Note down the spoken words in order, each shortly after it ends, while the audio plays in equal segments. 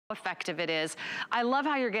effective it is. I love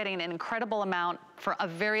how you're getting an incredible amount for a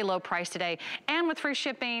very low price today, and with free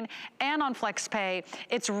shipping and on FlexPay.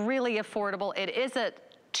 It's really affordable. It is a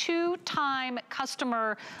two-time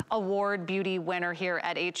customer award beauty winner here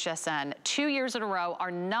at HSN. 2 years in a row, our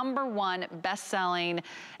 #1 best-selling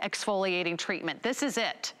exfoliating treatment. This is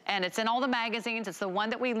it, and it's in all the magazines. It's the one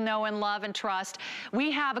that we know and love and trust. We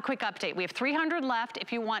have a quick update. We have 300 left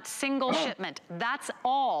if you want single shipment. That's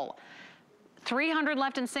all. 300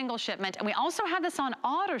 left in single shipment, and we also have this on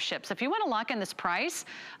auto ship. So if you want to lock in this price,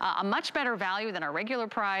 a much better value than our regular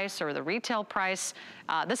price or the retail price,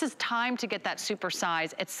 this is time to get that super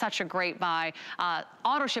size. It's such a great buy.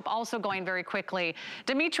 Auto ship also going very quickly.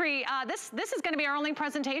 Dimitri, this is going to be our only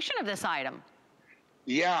presentation of this item.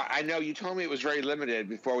 Yeah, I know. You told me it was very limited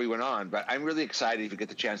before we went on, but I'm really excited if you get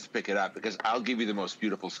the chance to pick it up because I'll give you the most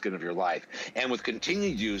beautiful skin of your life. And with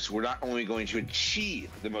continued use, we're not only going to achieve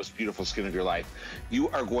the most beautiful skin of your life, you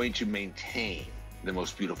are going to maintain the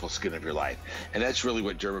most beautiful skin of your life. And that's really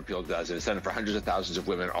what Dermapeel does. And it's done it for hundreds of thousands of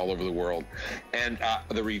women all over the world. And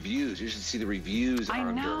the reviews, you should see the reviews on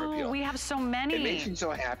Dermapeel. I know, we have so many. It makes me so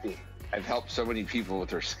happy. I've helped so many people with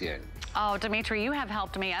their skin. Oh, Dimitri, you have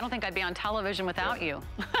helped me. I don't think I'd be on television without you.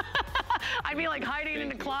 I'd be like hiding in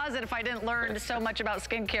the closet if I didn't learn so much about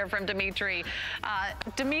skincare from Dimitri.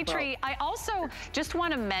 Dimitri, I also just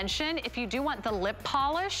want to mention, if you do want the lip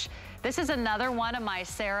polish, this is another one of my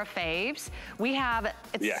Sarah faves. We have,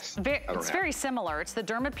 it's very similar. It's the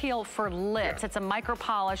Dermapeel for lips. It's a micro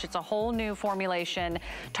polish. It's a whole new formulation.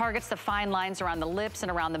 Targets the fine lines around the lips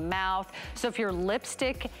and around the mouth. So if your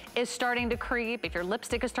lipstick is starting to creep, if your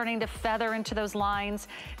lipstick is starting to feather into those lines,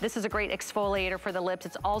 this is a great exfoliator for the lips.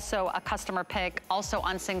 It's also a customer pick, also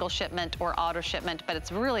on single shipment or auto shipment, but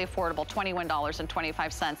it's really affordable,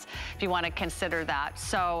 $21.25 if you want to consider that.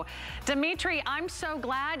 So Dimitri, I'm so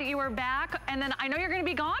glad you were back, and then I know you're going to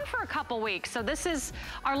be gone for a couple weeks, so this is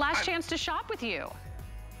our last chance to shop with you.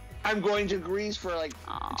 I'm going to Greece for like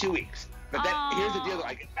 2 weeks, but here's the deal though.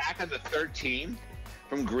 I get back on the 13th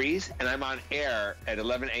from Greece, and I'm on air at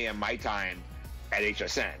 11 a.m. my time at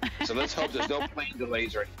HSN. So let's hope there's no plane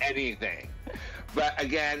delays or anything. But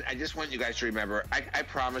again, I just want you guys to remember, I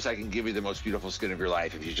promise I can give you the most beautiful skin of your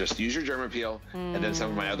life if you just use your Dermapeel and then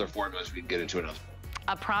some of my other formulas we can get into another.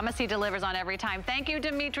 A promise he delivers on every time. Thank you,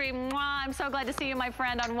 Dimitri. Mwah. I'm so glad to see you, my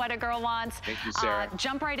friend, on What a Girl Wants. Thank you, Sarah.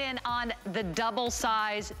 Jump right in on the double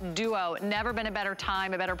size duo. Never been a better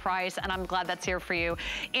time, a better price, and I'm glad that's here for you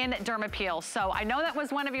in Dermapeel. So I know that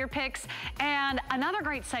was one of your picks. And another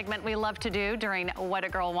great segment we love to do during What a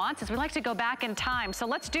Girl Wants is we like to go back in time. So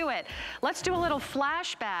let's do it. Let's do a little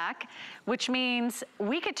flashback, which means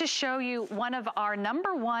we get to show you one of our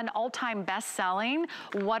 #1 all-time best-selling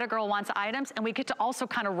What a Girl Wants items, and we get to also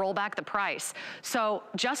kind of roll back the price. So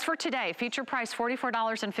just for today, feature price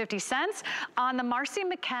 $44.50 on the Marcy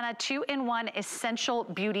McKenna 2-in-1 Essential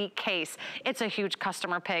Beauty Case. It's a huge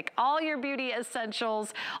customer pick. All your beauty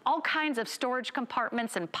essentials, all kinds of storage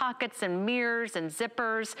compartments and pockets and mirrors and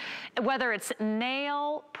zippers, whether it's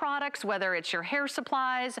nail products, whether it's your hair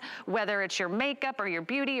supplies, whether it's your makeup or your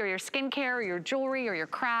beauty or your skincare or your jewelry or your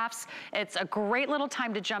crafts. It's a great little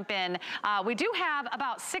time to jump in. We do have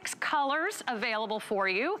about 6 colors available for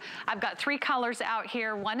you. I've got 3 colors out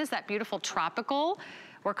here. One is that beautiful tropical.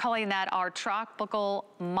 We're calling that our Tropical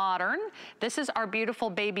Modern. This is our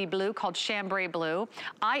beautiful baby blue called Chambray Blue.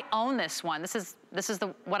 I own this one. This is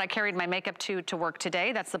what I carried my makeup to work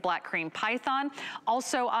today. That's the Black Cream Python.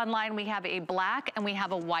 Also online we have a black and we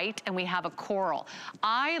have a white and we have a coral.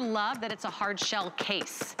 I love that it's a hard shell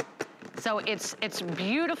case. So it's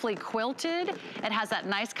beautifully quilted. It has that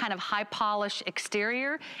nice kind of high polish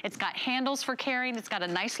exterior. It's got handles for carrying. It's got a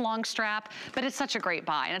nice long strap, but it's such a great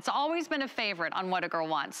buy. And it's always been a favorite on What a Girl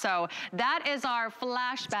Wants. So that is our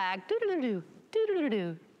flashback. Doo-doo-doo-doo,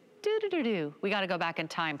 doo-doo-doo-doo. Do-do-do-do. We got to go back in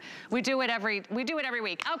time. We do it every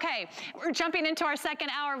week. Okay, we're jumping into our second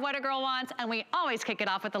hour of What a Girl Wants, and we always kick it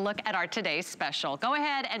off with a look at our today's special. Go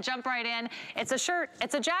ahead and jump right in. It's a shirt,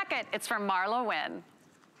 it's a jacket. It's from Marla Wynn.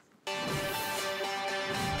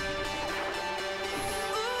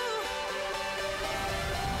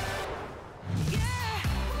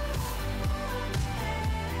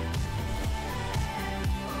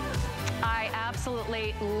 I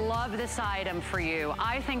absolutely love this item for you.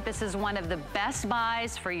 I think this is one of the best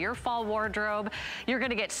buys for your fall wardrobe. You're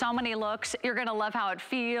gonna get so many looks. You're gonna love how it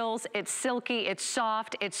feels. It's silky, it's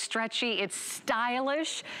soft, it's stretchy, it's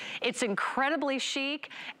stylish, it's incredibly chic,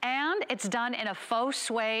 and it's done in a faux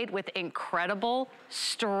suede with incredible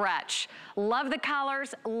stretch. Love the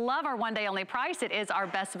colors, love our one day only price. It is our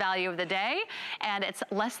best value of the day, and it's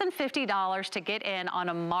less than $50 to get in on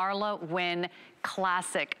a Marla Wynn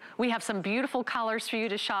classic. We have some beautiful colors for you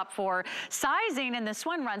to shop for. Sizing in this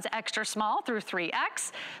one runs extra small through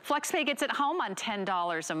 3X. FlexPay gets it home on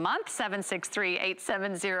 $10 a month.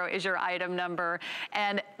 763-870 is your item number.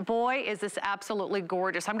 And boy, is this absolutely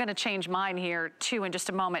gorgeous. I'm gonna change mine here too in just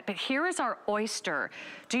a moment, but here is our oyster.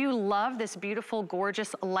 Do you love this beautiful,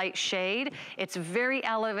 gorgeous light shade? It's very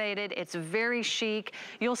elevated, it's very chic.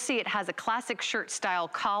 You'll see it has a classic shirt style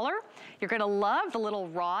collar. You're gonna love the little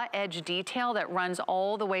raw edge detail that runs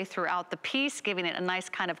all the way throughout the piece, giving it a nice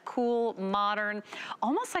kind of cool, modern,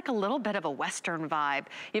 almost like a little bit of a Western vibe.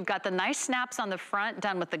 You've got the nice snaps on the front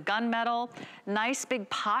done with the gunmetal, nice big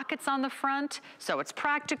pockets on the front, so it's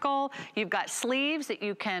practical. You've got sleeves that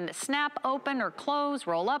you can snap open or close,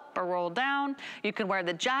 roll up or roll down. You can wear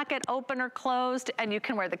the jacket open or closed, and you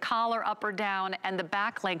can wear the collar up or down, and the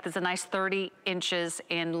back length is a nice 30 inches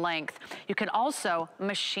in length. You can also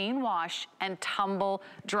machine wash and tumble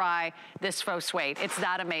dry this faux suede. It's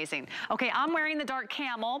that amazing. Okay, I'm wearing the dark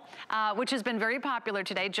camel, which has been very popular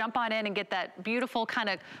today. Jump on in and get that beautiful kind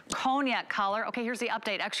of cognac color. Okay, here's the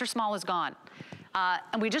update. Extra small is gone.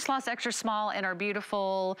 And we just lost extra small in our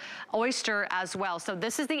beautiful oyster as well. So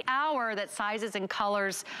this is the hour that sizes and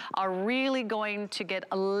colors are really going to get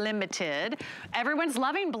limited. Everyone's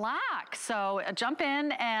loving black, so jump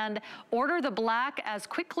in and order the black as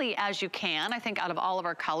quickly as you can. I think out of all of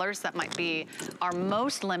our colors, that might be our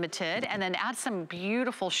most limited. And then add some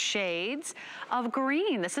beautiful shades of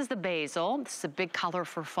green. This is the basil. This is a big color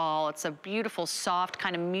for fall. It's a beautiful, soft,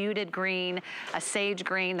 kind of muted green, a sage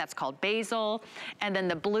green. That's called basil. And then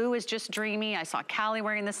the blue is just dreamy. I saw Callie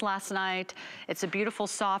wearing this last night. It's a beautiful,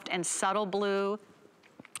 soft, and subtle blue,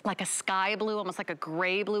 like a sky blue, almost like a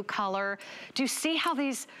gray blue color. Do you see how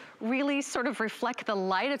these really sort of reflect the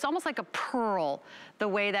light? It's almost like a pearl, the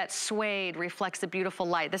way that suede reflects the beautiful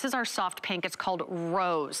light. This is our soft pink. It's called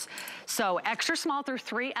Rose. So extra small through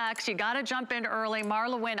 3X. You gotta jump in early.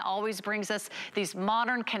 Marla Wynne always brings us these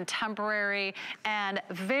modern, contemporary, and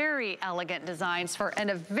very elegant designs for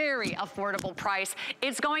a very affordable price.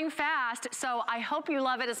 It's going fast, so I hope you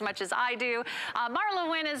love it as much as I do. Marla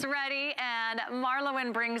Wynne is ready, and Marla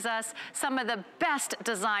Wynne brings us some of the best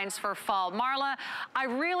designs for fall. Marla, I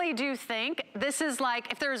really do think this is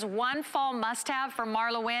like, if there's one fall must-have for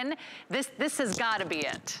Marla Wynne, this has got to be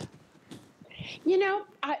it. You know,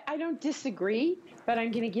 I don't disagree, but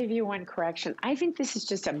I'm going to give you one correction. I think this is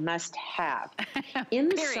just a must-have. In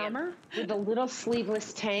the summer, with a little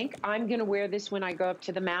sleeveless tank, I'm going to wear this when I go up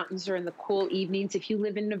to the mountains or in the cool evenings. If you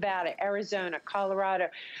live in Nevada, Arizona, Colorado,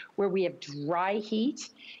 where we have dry heat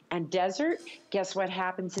and desert, guess what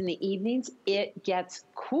happens in the evenings? It gets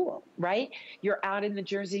cool, right? You're out in the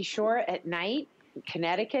Jersey Shore at night,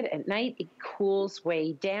 Connecticut at night, it cools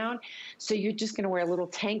way down. So you're just going to wear a little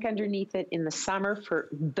tank underneath it in the summer for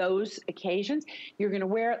those occasions. You're going to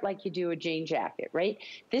wear it like you do a jean jacket, right?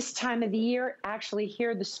 This time of the year, actually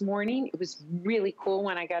here this morning, it was really cool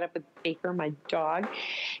when I got up with Baker, my dog,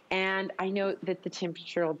 and I know that the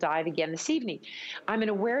temperature will dive again this evening. I'm going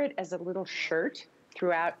to wear it as a little shirt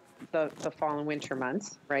throughout the fall and winter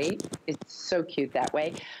months, right? It's so cute that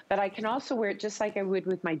way. But I can also wear it just like I would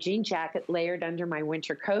with my jean jacket layered under my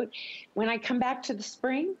winter coat. When I come back to the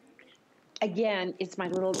spring, again, it's my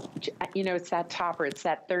little, you know, it's that topper, it's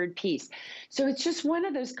that third piece. So it's just one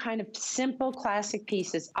of those kind of simple classic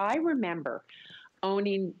pieces. I remember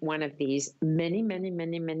owning one of these many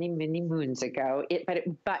moons ago. But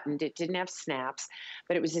it buttoned, it didn't have snaps,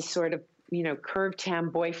 but it was this sort of, you know, curved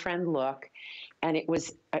hem boyfriend look. And it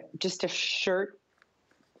was just a shirt.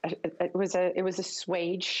 It was a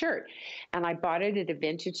suede shirt, and I bought it at a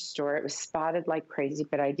vintage store. It was spotted like crazy,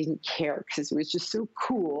 but I didn't care because it was just so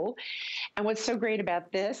cool. And what's so great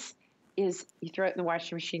about this is you throw it in the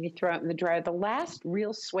washing machine, you throw it in the dryer. The last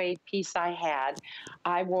real suede piece I had,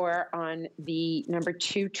 I wore on the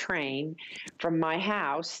 #2 train from my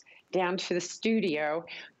house down to the studio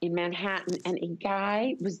in Manhattan, and a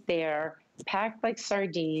guy was there, packed like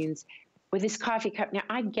sardines, with his coffee cup. Now,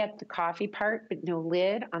 I get the coffee part, but no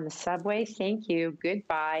lid on the subway. Thank you.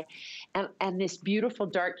 Goodbye. And this beautiful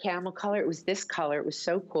dark camel color. It was this color. It was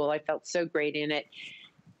so cool. I felt so great in it.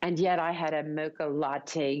 And yet I had a mocha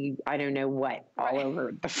latte, I don't know what, all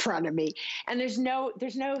over the front of me. And there's no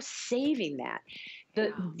saving that.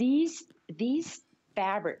 These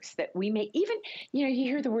fabrics that we make, even, you know, you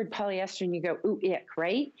hear the word polyester and you go, ooh, ick,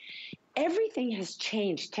 right? Everything has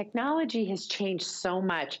changed. Technology has changed so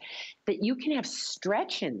much that you can have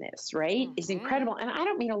stretch in this, right? Is incredible. And I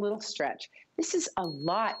don't mean a little stretch. This is a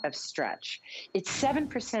lot of stretch. It's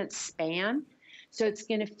 7% span. So it's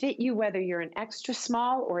going to fit you whether you're an extra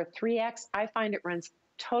small or a 3X. I find it runs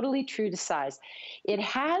totally true to size. It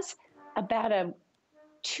has about a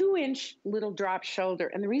 2-inch little drop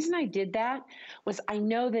shoulder. And the reason I did that was I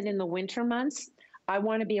know that in the winter months, I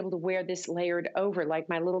want to be able to wear this layered over like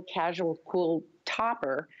my little casual cool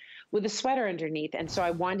topper with a sweater underneath. And so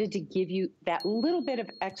I wanted to give you that little bit of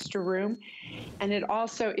extra room. And it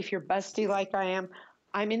also, if you're busty like I am,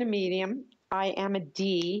 I'm in a medium, I am a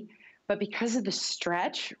D, but because of the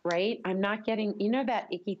stretch, right, I'm not getting, you know, that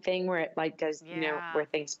icky thing where it like does, you know, where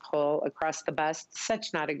things pull across the bust.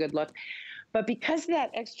 Such not a good look. But because of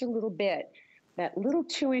that extra little bit, that little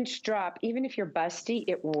 2-inch drop, even if you're busty,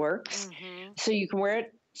 it works. So you can wear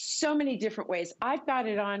it so many different ways. I've got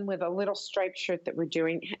it on with a little striped shirt that we're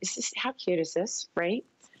doing. How cute is this, right?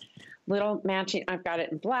 Little matching. I've got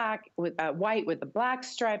it in black with white with a black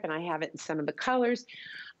stripe, and I have it in some of the colors.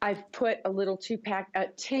 I've put a little 2-pack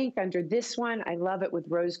tank under this one. I love it with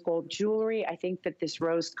rose gold jewelry. I think that this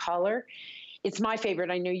rose color, it's my favorite.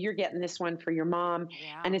 I know you're getting this one for your mom,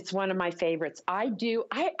 and it's one of my favorites.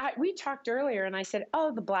 We talked earlier, and I said,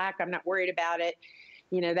 oh, the black, I'm not worried about it.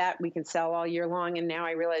 You know, that we can sell all year long, and now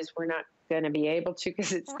I realize we're not going to be able to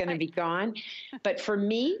because it's going to be gone. But for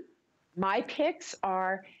me, my picks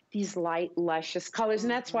are these light, luscious colors,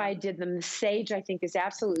 and that's why I did them. The sage, I think, is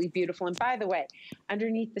absolutely beautiful. And by the way,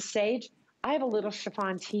 underneath the sage, I have a little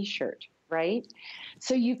chiffon T-shirt, right?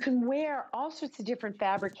 So you can wear all sorts of different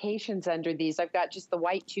fabrications under these. I've got just the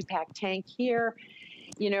white 2-pack tank here.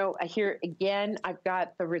 You know, here again, I've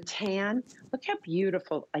got the rattan. Look how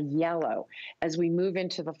beautiful a yellow, as we move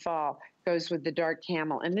into the fall, goes with the dark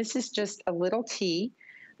camel. And this is just a little tee,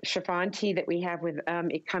 chiffon tee that we have with,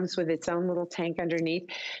 it comes with its own little tank underneath.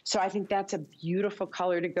 So I think that's a beautiful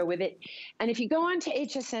color to go with it. And if you go on to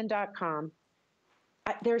hsn.com,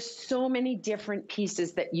 there's so many different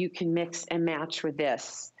pieces that you can mix and match with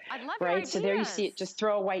this. I love right? Your ideas. So there you see it, just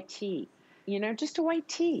throw a white tee. You know, just a white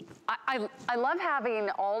tee. I love having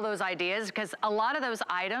all those ideas because a lot of those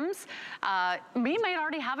items you might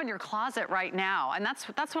already have in your closet right now. And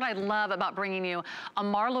that's what I love about bringing you a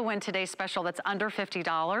Marla Wynn Today special that's under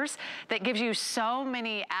 $50 that gives you so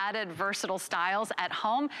many added versatile styles at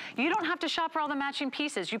home. You don't have to shop for all the matching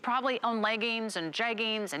pieces. You probably own leggings and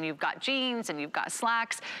jeggings, and you've got jeans and you've got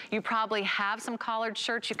slacks. You probably have some collared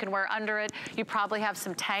shirts you can wear under it. You probably have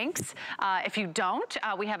some tanks. If you don't,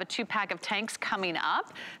 we have a 2-pack of tanks coming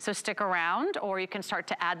up, so stick around, or you can start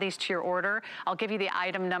to add these to your order. I'll give you the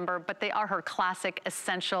item number, but they are her classic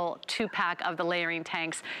essential 2-pack of the layering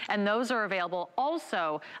tanks, and those are available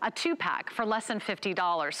also a 2-pack for less than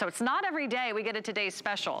 $50. So it's not every day we get a today's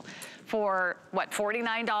special for what,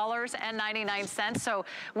 $49.99. So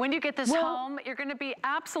when you get this home, you're going to be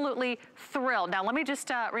absolutely thrilled. Now let me just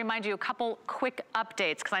remind you a couple quick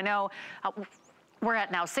updates, because I know we're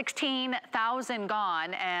at now 16,000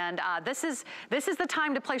 gone, and this is the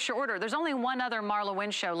time to place your order. There's only one other Marla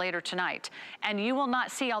Wynn show later tonight, and you will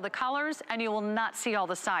not see all the colors, and you will not see all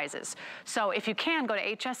the sizes. So if you can, go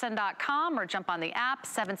to hsn.com or jump on the app.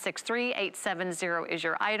 763-870 is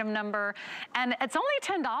your item number, and it's only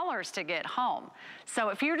 $10 to get home. So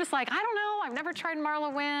if you're just like, I don't know, I've never tried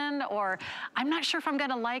Marla Wynn, or I'm not sure if I'm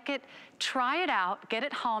gonna like it, try it out, get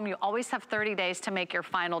it home. You always have 30 days to make your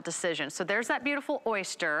final decision. So there's that beautiful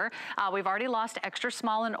oyster. We've already lost extra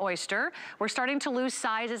small in oyster. We're starting to lose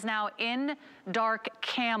sizes now in dark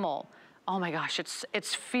camel. Oh my gosh, it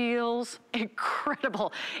feels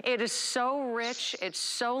incredible. It is so rich, it's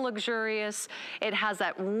so luxurious. It has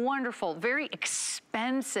that wonderful, very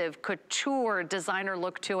expensive couture designer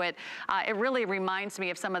look to it. It really reminds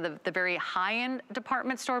me of some of the very high-end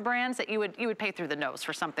department store brands that you would pay through the nose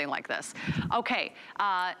for something like this. Okay,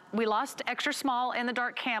 we lost extra small in the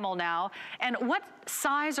dark camel now. And what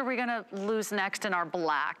size are we gonna lose next in our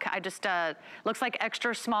black? I just, looks like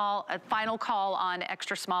extra small, a final call on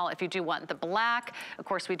extra small if you do want the black. Of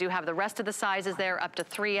course, we do have the rest of the sizes there up to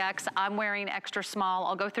 3X. I'm wearing extra small.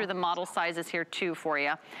 I'll go through the model sizes here too for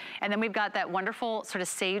you. And then we've got that wonderful sort of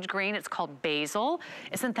sage green. It's called basil.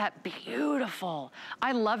 Isn't that beautiful?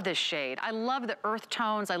 I love this shade. I love the earth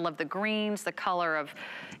tones. I love the greens, the color of,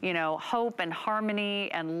 you know, hope and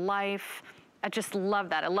harmony and life. I just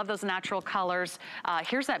love that. I love those natural colors.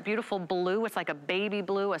 Here's that beautiful blue. It's like a baby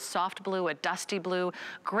blue, a soft blue, a dusty blue.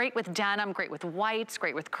 Great with denim, great with whites,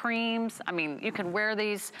 great with creams. I mean, you can wear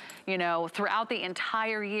these, you know, throughout the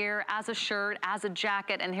entire year as a shirt, as a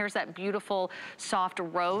jacket. And here's that beautiful soft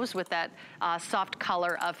rose with that soft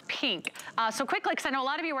color of pink. So quickly, because I know a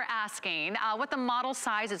lot of you were asking what the model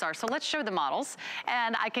sizes are. So let's show the models,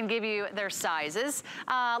 and I can give you their sizes.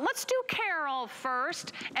 Let's do Carol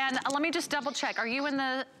first. And let me just double check. Are you in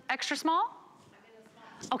the extra small? I'm in the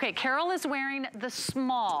small. Okay, Carol is wearing the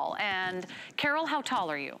small. And Carol, how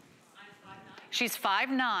tall are you? She's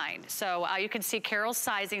 5'9", so you can see Carol's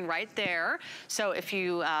sizing right there. So if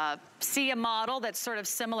you see a model that's sort of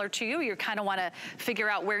similar to you, you kind of want to figure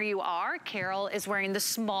out where you are. Carol is wearing the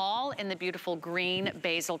small in the beautiful green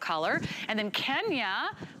basil color. And then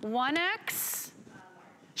Kenya, 1X.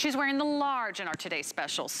 She's wearing the large in our today's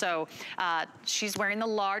special. So she's wearing the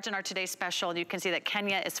large in our today's special. And you can see that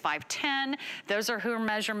Kenya is 5'10". Those are her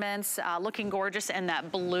measurements, looking gorgeous in that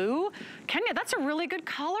blue. Kenya, that's a really good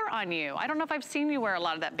color on you. I don't know if I've seen you wear a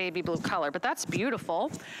lot of that baby blue color, but that's beautiful.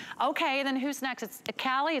 Okay, then who's next? It's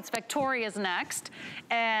Callie, it's Victoria's next.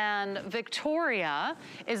 And Victoria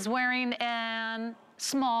is wearing an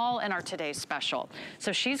small in our today's special.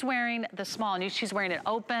 So she's wearing the small, and she's wearing it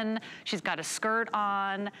open. She's got a skirt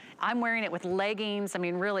on. I'm wearing it with leggings. I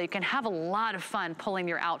mean, really, you can have a lot of fun pulling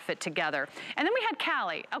your outfit together. And then we had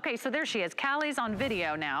Callie. Okay, so there she is. Callie's on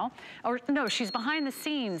video now. Or no, she's behind the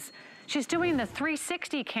scenes. She's doing the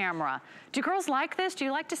 360 camera. Do girls like this? Do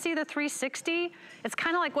you like to see the 360? It's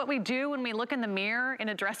kind of like what we do when we look in the mirror in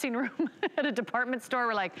a dressing room at a department store.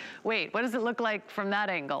 We're like, wait, what does it look like from that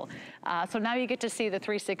angle? So now you get to see the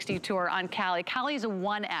 360 tour on Callie. Callie's a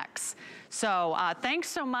 1X. So thanks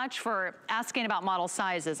so much for asking about model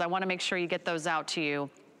sizes. I want to make sure you get those out to you.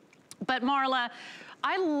 But Marla,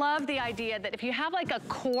 I love the idea that if you have like a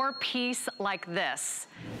core piece like this,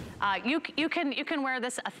 you can wear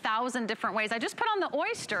this 1,000 different ways. I just put on the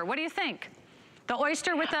oyster. What do you think? The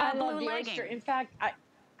oyster with the blue legging. Oyster. In fact,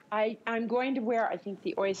 I'm going to wear, I think,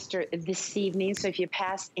 the oyster this evening. So if you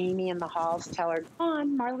pass Amy in the halls, tell her, come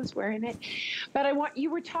on, Marla's wearing it. But you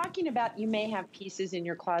were talking about you may have pieces in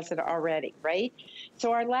your closet already, right?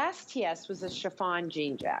 So our last TS was a chiffon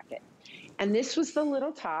jean jacket. And this was the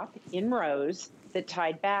little top in rose that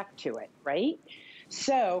tied back to it, right?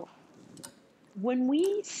 So when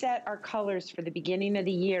we set our colors for the beginning of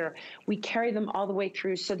the year, we carry them all the way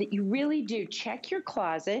through so that you really do check your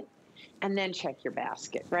closet and then check your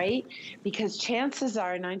basket, right? Because chances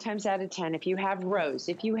are 9 times out of 10, if you have rose,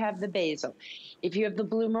 if you have the basil, if you have the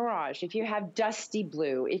blue mirage, if you have dusty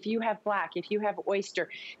blue, if you have black, if you have oyster,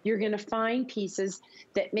 you're going to find pieces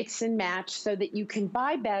that mix and match so that you can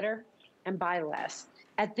buy better and buy less.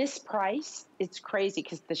 At this price, it's crazy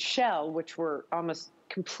because the shell, which we're almost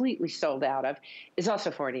completely sold out of, is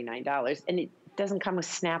also $49, and it doesn't come with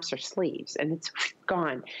snaps or sleeves, and it's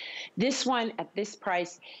gone. This one at this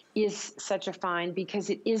price is such a find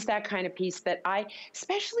because it is that kind of piece that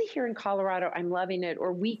especially here in Colorado, I'm loving it,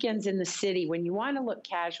 or weekends in the city when you want to look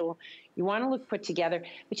casual, you want to look put together,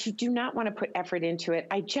 but you do not want to put effort into it.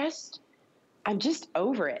 I'm just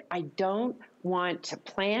over it. I don't want to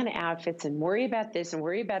plan outfits and worry about this and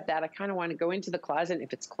worry about that. I kind of want to go into the closet, and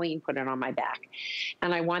if it's clean, put it on my back.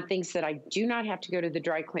 And I want things that I do not have to go to the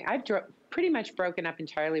dry clean. I've pretty much broken up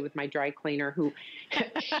entirely with my dry cleaner, who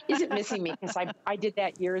isn't missing me because I did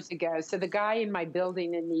that years ago. So the guy in my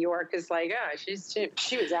building in New York is like,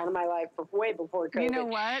 she was out of my life way before COVID. You know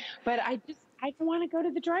what? But I don't want to go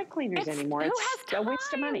to the dry cleaners anymore. Who has time? A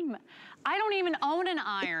waste of money. I don't even own an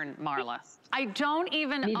iron, Marla. I don't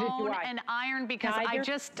even own an iron because I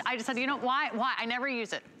just said, you know, why? I never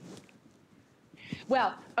use it.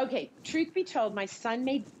 Well, okay, truth be told, my son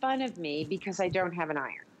made fun of me because I don't have an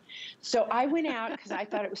iron. So I went out because I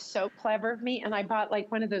thought it was so clever of me, and I bought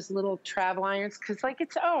like one of those little travel irons because like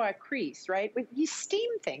it's a crease, right? But you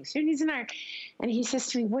steam things. Who needs an iron? And he says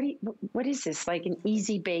to me, "What is this? Like an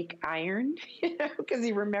easy bake iron?" You know, because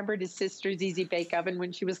he remembered his sister's easy bake oven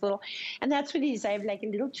when she was little, and that's what it is. I have like a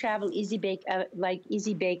little travel easy bake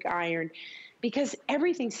iron, because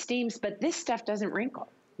everything steams, but this stuff doesn't wrinkle.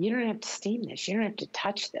 You don't have to steam this. You don't have to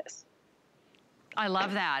touch this. I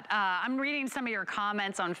love that. I'm reading some of your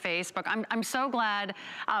comments on Facebook. I'm so glad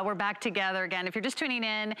we're back together again. If you're just tuning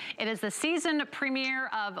in, it is the season premiere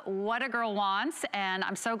of What a Girl Wants, and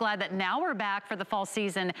I'm so glad that now we're back for the fall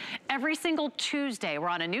season every single Tuesday. We're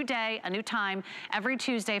on a new day, a new time, every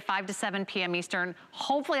Tuesday, 5 to 7 p.m. Eastern.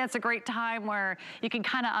 Hopefully that's a great time where you can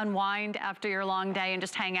kind of unwind after your long day and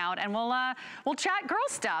just hang out, and we'll chat girl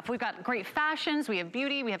stuff. We've got great fashions, we have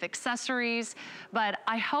beauty, we have accessories, but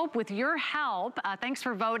I hope with your help, thanks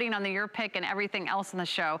for voting on the Your Pick and everything else in the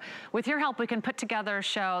show. With your help, we can put together a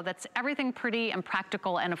show that's everything pretty and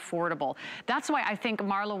practical and affordable. That's why I think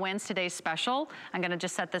Marla Wins today's special, I'm gonna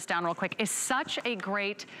just set this down real quick, is such a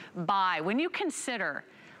great buy. When you consider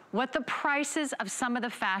what the prices of some of the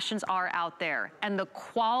fashions are out there and the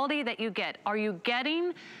quality that you get, are you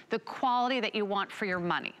getting the quality that you want for your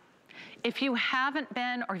money? If you haven't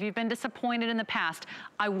been, or if you've been disappointed in the past,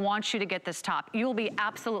 I want you to get this top. You'll be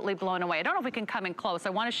absolutely blown away. I don't know if we can come in close.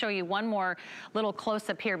 I want to show you one more little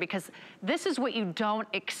close-up here because this is what you don't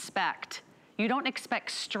expect. You don't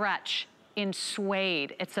expect stretch in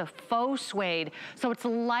suede. It's a faux suede, so it's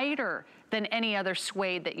lighter than any other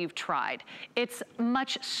suede that you've tried. It's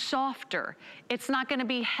much softer. It's not gonna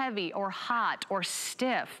be heavy or hot or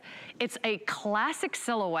stiff. It's a classic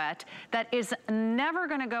silhouette that is never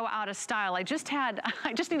gonna go out of style. I just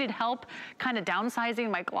needed help kind of downsizing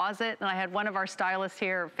my closet, and I had one of our stylists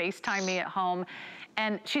here FaceTime me at home.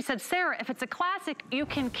 And she said, Sarah, if it's a classic, you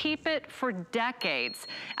can keep it for decades.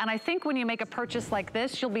 And I think when you make a purchase like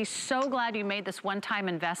this, you'll be so glad you made this one-time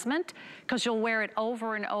investment, because you'll wear it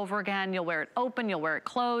over and over again. You'll wear it open, you'll wear it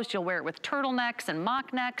closed, you'll wear it with turtlenecks and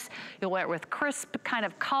mock necks, you'll wear it with crisp kind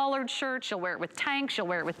of collared shirts, you'll wear it with tanks, you'll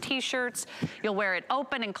wear it with t-shirts, you'll wear it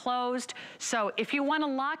open and closed. So if you wanna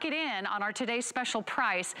lock it in on our today's special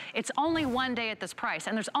price, it's only one day at this price,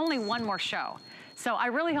 and there's only one more show. So I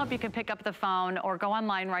really hope you can pick up the phone or go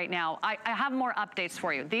online right now. I have more updates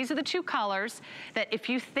for you. These are the two colors that if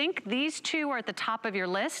you think these two are at the top of your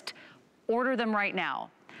list, order them right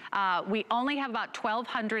now. We only have about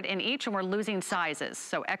 1,200 in each, and we're losing sizes.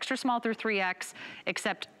 So extra small through 3X,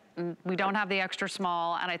 except we don't have the extra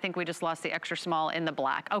small, and I think we just lost the extra small in the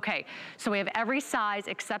black. Okay, so we have every size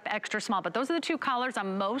except extra small, but those are the two colors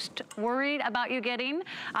I'm most worried about you getting.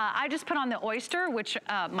 I just put on the oyster, which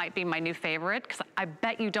might be my new favorite, because I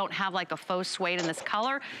bet you don't have like a faux suede in this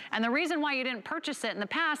color. And the reason why you didn't purchase it in the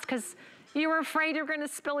past, because you were afraid you were gonna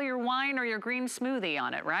spill your wine or your green smoothie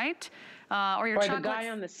on it, right? Or your chocolate. Or the guy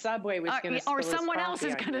on the subway was going to spill or someone his else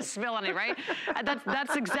is going to spill on it, right?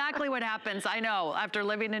 That's exactly what happens, I know, after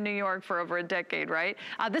living in New York for over a decade, right?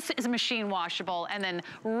 This is machine washable. And then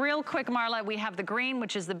real quick, Marla, we have the green,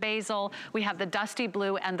 which is the basil. We have the dusty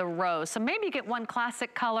blue and the rose. So maybe you get one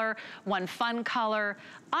classic color, one fun color.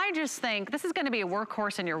 I just think this is going to be a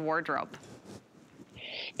workhorse in your wardrobe.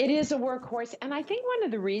 It is a workhorse, and I think one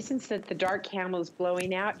of the reasons that the dark camel is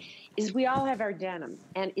blowing out is we all have our denim,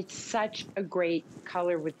 and it's such a great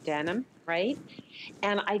color with denim, right?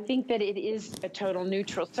 And I think that it is a total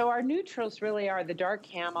neutral. So our neutrals really are the dark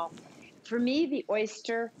camel. For me, the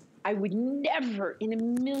oyster, I would never in a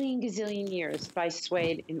million gazillion years buy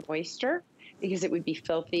suede in oyster, because it would be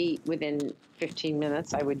filthy within 15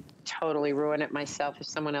 minutes. I would totally ruin it myself if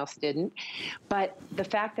someone else didn't. But the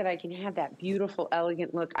fact that I can have that beautiful,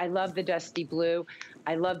 elegant look, I love the dusty blue.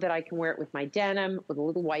 I love that I can wear it with my denim, with a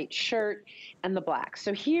little white shirt, and the black.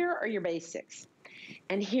 So here are your basics.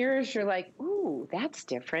 And here's your like, ooh, that's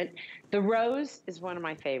different. The rose is one of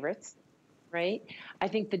my favorites, right? I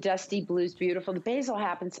think the dusty blue is beautiful. The basil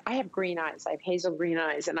happens. I have green eyes. I have hazel green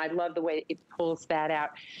eyes, and I love the way it pulls that out.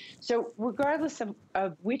 So regardless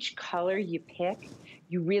of which color you pick,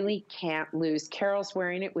 you really can't lose. Carol's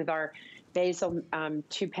wearing it with our basil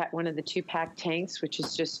two-pack, one of the two-pack tanks, which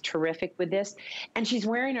is just terrific with this. And she's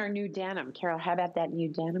wearing our new denim. Carol, how about that new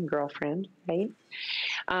denim, girlfriend, right?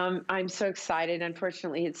 I'm so excited.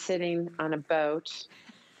 Unfortunately, it's sitting on a boat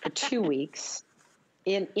for 2 weeks.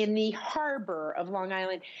 In the harbor of Long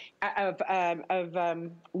Island,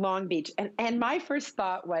 of Long Beach. And my first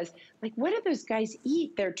thought was, like, what do those guys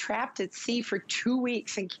eat? They're trapped at sea for 2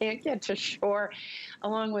 weeks and can't get to shore,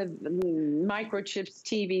 along with microchips,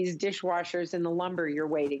 TVs, dishwashers, and the lumber you're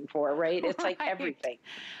waiting for, right? It's like everything.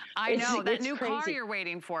 I know, that new car you're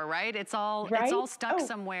waiting for, right? It's all stuck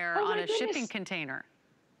somewhere on a shipping container.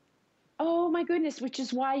 Oh my goodness, which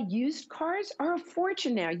is why used cars are a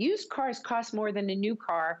fortune now. Used cars cost more than a new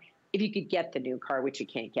car if you could get the new car, which you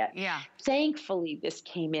can't get. Yeah. Thankfully, this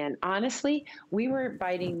came in. Honestly, we were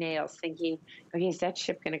biting nails thinking, okay, is that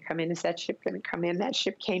ship going to come in? Is that ship going to come in? That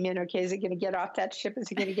ship came in. Okay, is it going to get off that ship?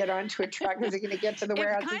 Is it going to get onto a truck? Is it going to get to the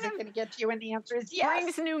warehouse? Is it going to get to you? And the answer is yes.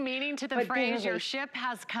 Brings new meaning to the phrase, your ship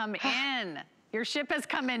has come in. Your ship has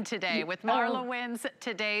come in today with Marla Wins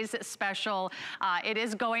today's special. It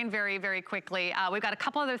is going very, very quickly. We've got a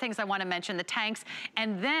couple other things I want to mention, the tanks,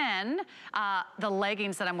 and then the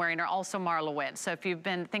leggings that I'm wearing are also Marla Wins. So if you've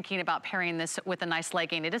been thinking about pairing this with a nice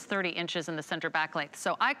legging, it is 30 inches in the center back length.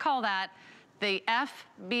 So I call that the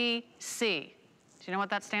FBC. Do you know what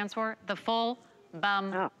that stands for? The full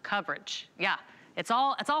bum coverage. Yeah. It's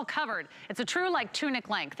all covered. It's a true like tunic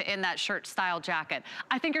length in that shirt style jacket.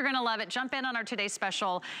 I think you're gonna love it. Jump in on our today's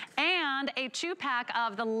special and a 2-pack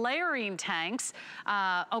of the layering tanks.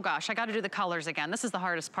 Oh gosh, I gotta do the colors again. This is the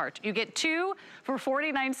hardest part. You get 2 for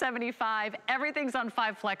 $49.75. Everything's on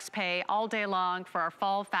 5 flex pay all day long for our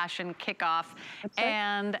fall fashion kickoff.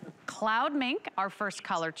 And Cloud Mink, our first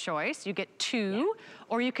color choice. You get 2,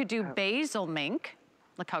 or you could do Basil Mink.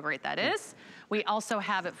 Look how great that is. We also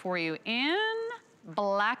have it for you in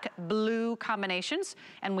black blue combinations,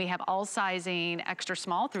 and we have all sizing extra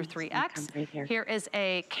small through 3X. Here is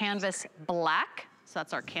a canvas black, so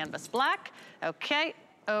that's our canvas black. Okay,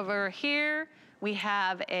 over here, we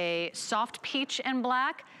have a soft peach and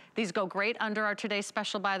black. These go great under our today's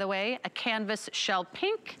special, by the way. A canvas shell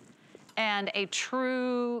pink and a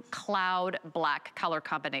true cloud black color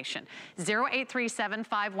combination.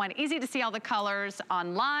 083751. Easy to see all the colors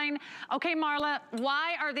online. Okay, Marla,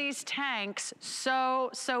 why are these tanks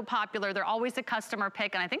so popular? They're always a customer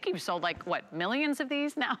pick, and I think you've sold like, what, millions of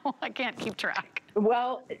these now? I can't keep track.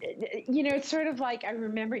 Well, you know, it's sort of like, I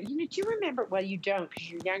remember, you know, do you remember, well, you don't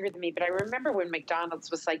because you're younger than me, but I remember when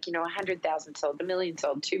McDonald's was like, you know, 100,000 sold, 1 million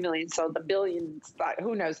sold, 2 million sold, 1 billion,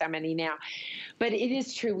 who knows how many now. But it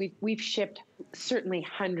is true, we've shipped certainly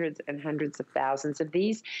hundreds and hundreds of thousands of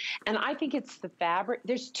these. And I think it's the fabric.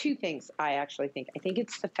 There's two things I actually think. I think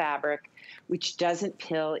it's the fabric, which doesn't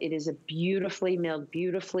pill. It is a beautifully milled,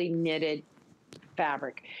 beautifully knitted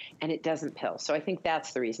fabric, and it doesn't pill. So I think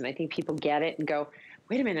that's the reason. I think people get it and go,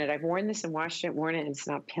 wait a minute, I've worn this and washed it, worn it, and it's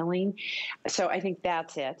not pilling. So I think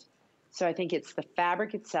that's it. So I think it's the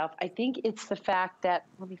fabric itself. I think it's the fact that,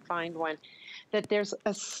 let me find one, that there's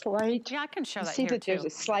a slight, yeah, I can show that see here that too. There's a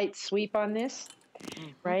slight sweep on this,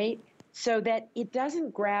 right? So that it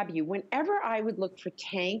doesn't grab you. Whenever I would look for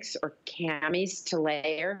tanks or camis to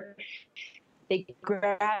layer, they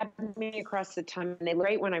grabbed me across the tongue, and they looked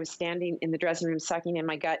right when I was standing in the dressing room, sucking in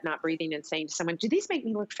my gut, not breathing, and saying to someone, do these make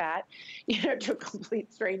me look fat? You know, to a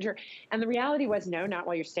complete stranger. And the reality was, no, not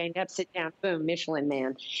while you're standing up, sit down, boom, Michelin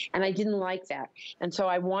man. And I didn't like that. And so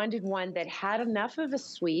I wanted one that had enough of a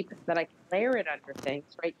sweep that I could layer it under things,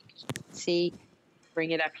 right? Because you can see,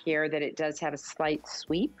 bring it up here, that it does have a slight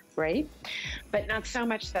sweep, right? But not so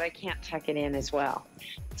much that I can't tuck it in as well.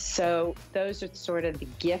 So those are sort of the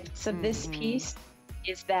gifts of this piece,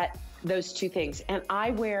 is that those two things. And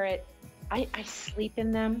I wear it, I sleep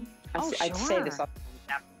in them. I'd say this all the time, it's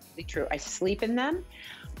absolutely true. I sleep in them,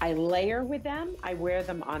 I layer with them, I wear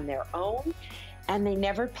them on their own, and they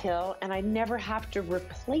never pill, and I never have to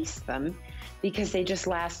replace them because they just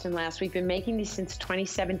last and last. We've been making these since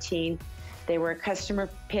 2017. They were a customer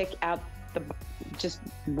pick out just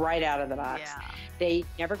right out of the box. Yeah. They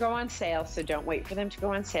never go on sale, so don't wait for them to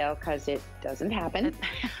go on sale because it doesn't happen.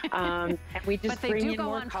 And we just bring in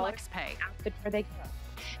more colors. Where they go.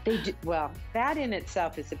 They do, well, that in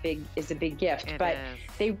itself is a big gift, but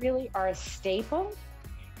they really are a staple,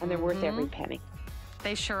 and they're worth every penny.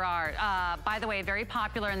 They sure are. By the way, very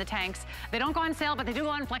popular in the tanks. They don't go on sale, but they do go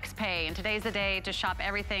on FlexPay. And today's the day to shop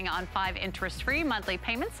everything on 5 interest-free monthly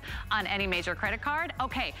payments on any major credit card.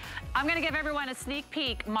 Okay, I'm gonna give everyone a sneak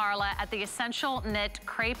peek, Marla, at the Essential Knit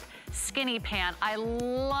Crepe Skinny Pant. I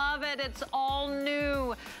love it, it's all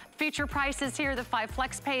new. Feature price is here, the 5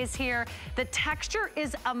 FlexPay is here. The texture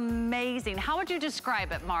is amazing. How would you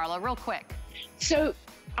describe it, Marla, real quick? So,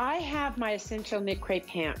 I have my Essential Knit Crepe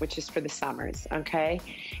Pant, which is for the summers, okay?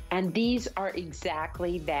 And these are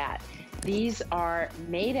exactly that. These are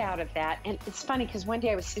made out of that. And it's funny because one day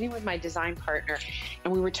I was sitting with my design partner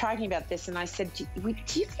and we were talking about this, and I said, do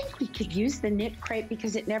you think we could use the knit crepe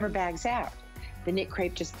because it never bags out? The knit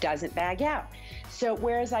crepe just doesn't bag out. So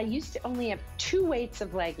whereas I used to only have 2 weights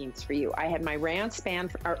of leggings for you, I had my rayon span,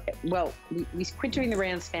 we quit doing the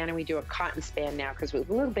rayon span and we do a cotton span now because we're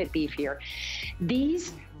a little bit beefier.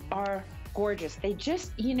 These are gorgeous. They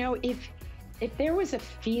just, you know, if there was a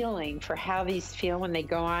feeling for how these feel when they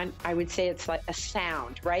go on, I would say it's like a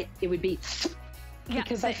sound, right? It would be,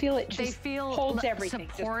 because I feel it just holds everything.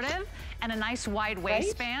 Supportive. And a nice wide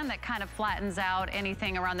waistband that kind of flattens out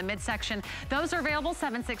anything around the midsection. Those are available,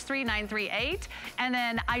 763-938. And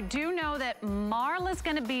then I do know that Marla's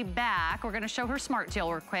gonna be back. We're gonna show her smart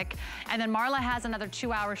deal real quick. And then Marla has another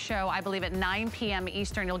 2-hour show, I believe at 9 p.m.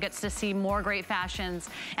 Eastern. You'll get to see more great fashions.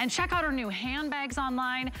 And check out her new handbags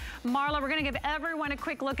online. Marla, we're gonna give everyone a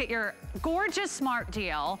quick look at your gorgeous smart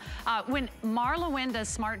deal. When Marla Wynn does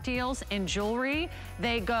smart deals in jewelry,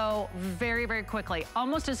 they go very, very quickly,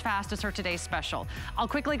 almost as fast as her today's special. I'll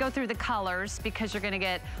quickly go through the colors because you're gonna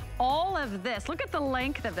get all of this. Look at the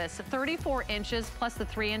length of this, 34 inches plus the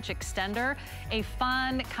 3-inch extender. A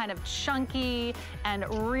fun, kind of chunky and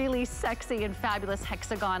really sexy and fabulous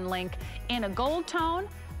hexagon link in a gold tone,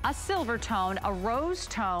 a silver tone, a rose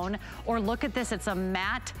tone, or look at this, it's a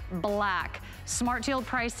matte black. Smart deal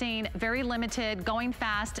pricing, very limited, going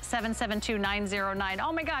fast, 772-909.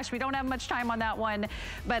 Oh my gosh, we don't have much time on that one,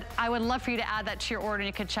 but I would love for you to add that to your order, and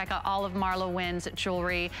you can check out all of Marla Wynn's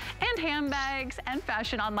jewelry and handbags and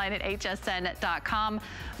fashion online at hsn.com.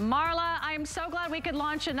 Marla, I'm so glad we could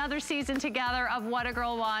launch another season together of What a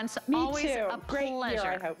Girl Wants. Me Always too. A great pleasure.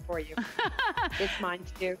 year, I hope, for you. It's mine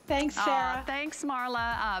too. Thanks, Sarah. Thanks,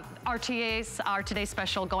 Marla. Our today's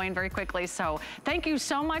special going very quickly, so thank you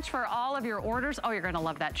so much for all of your orders. orders, oh, you're gonna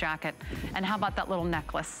love that jacket. And how about that little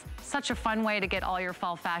necklace? Such a fun way to get all your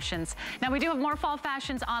fall fashions. Now, we do have more fall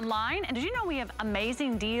fashions online, and did you know we have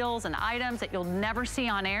amazing deals and items that you'll never see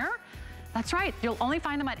on air? That's right, you'll only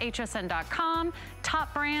find them at hsn.com.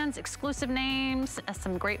 Top brands, exclusive names,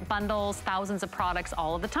 some great bundles, thousands of products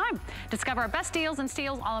all of the time. Discover our best deals and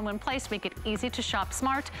steals all in one place. Make it easy to shop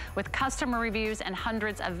smart with customer reviews and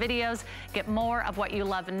hundreds of videos. Get more of what you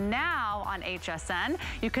love now on HSN.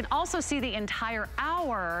 You can also see the entire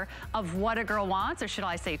hour of What a Girl Wants, or should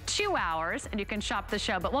I say 2 hours, and you can shop the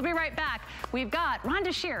show. But we'll be right back. We've got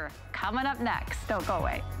Rhonda Shear coming up next. Don't go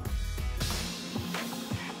away.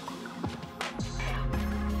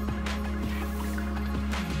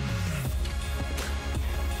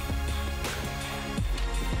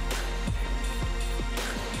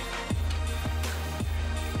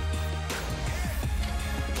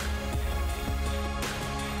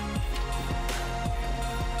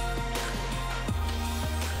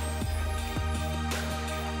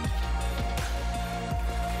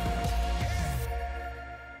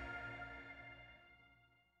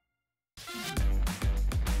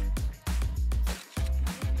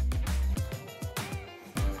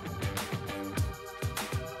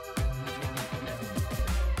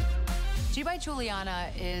 G by Juliana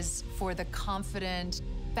is for the confident,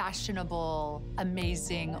 fashionable,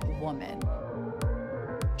 amazing woman.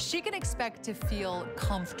 She can expect to feel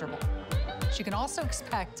comfortable. She can also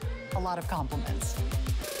expect a lot of compliments.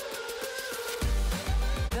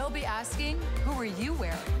 They'll be asking, who are you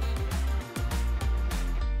wearing?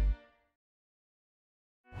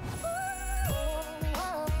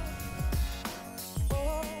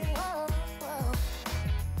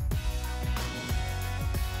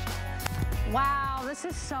 Wow, this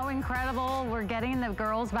is so incredible. We're getting the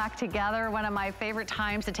girls back together. One of my favorite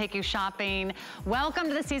times to take you shopping. Welcome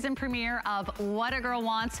to the season premiere of What a Girl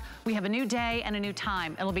Wants. We have a new day and a new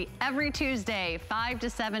time. It'll be every Tuesday, 5 to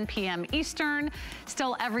 7 p.m. Eastern.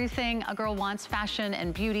 Still everything a girl wants, fashion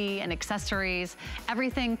and beauty and accessories.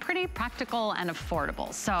 Everything pretty practical and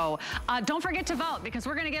affordable. So don't forget to vote, because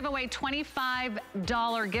we're gonna give away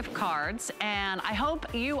 $25 gift cards, and I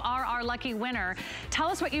hope you are our lucky winner. Tell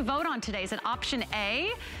us what you vote on today. Is it option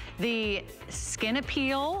A, the Skin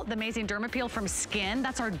Appeal, the amazing Derm Appeal from Skin?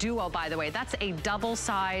 That's our duo, by the way. That's a double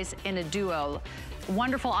size in a duo.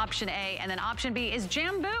 Wonderful option A. And then option B is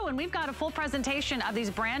Jambu, and we've got a full presentation of these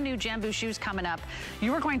brand new Jambu shoes coming up.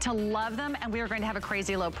 You are going to love them, and we are going to have a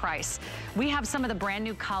crazy low price. We have some of the brand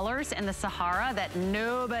new colors in the Sahara that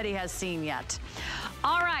nobody has seen yet.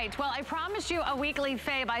 All right, well, I promised you a weekly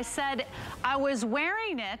fave. I said I was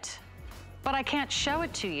wearing it, but I can't show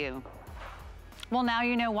it to you. Well, now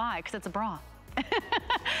you know why, because it's a bra.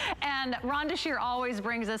 And Rhonda Shear always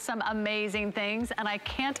brings us some amazing things, and I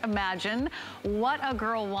can't imagine what a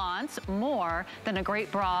girl wants more than a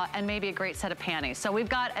great bra and maybe a great set of panties. So we've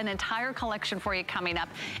got an entire collection for you coming up,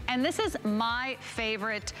 and this is my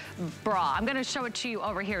favorite bra. I'm gonna show it to you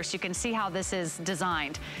over here so you can see how this is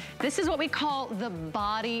designed. This is what we call the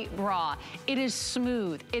body bra. It is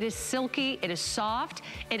smooth, it is silky, it is soft,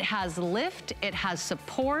 it has lift, it has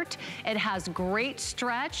support, it has great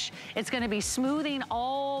stretch. It's gonna be smoothing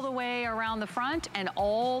all the way around the front and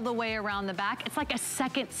all the way around the back. It's like a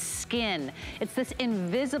second skin. It's this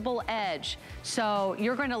invisible edge. So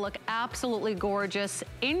you're going to look absolutely gorgeous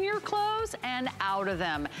in your clothes and out of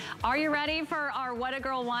them. Are you ready for our What a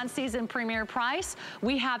Girl Wants season premiere price?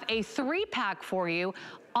 We have a 3-pack for you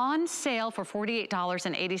on sale for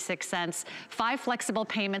 $48.86. 5 flexible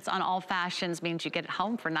payments on all fashions means you get it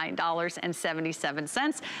home for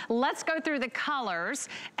 $9.77. Let's go through the colors.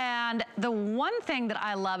 And the one thing that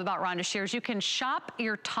I love about Rhonda Shear is you can shop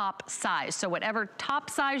your top size. So whatever top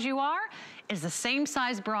size you are is the same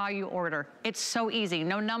size bra you order. It's so easy,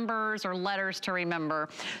 no numbers or letters to remember.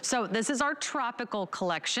 So this is our tropical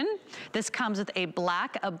collection. This comes with a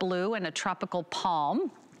black, a blue, and a tropical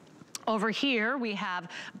palm. Over here, we have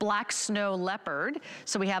black snow leopard.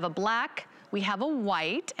 So we have a black, we have a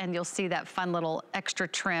white, and you'll see that fun little extra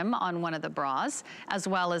trim on one of the bras, as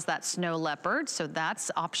well as that snow leopard. So that's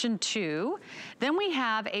option 2. Then we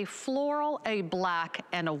have a floral, a black,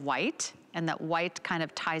 and a white. And that white kind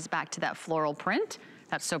of ties back to that floral print.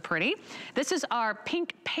 That's so pretty. This is our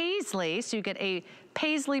pink paisley. So you get a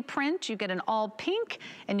paisley print, you get an all pink,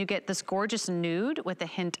 and you get this gorgeous nude with a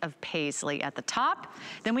hint of paisley at the top.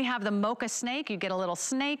 Then we have the mocha snake. You get a little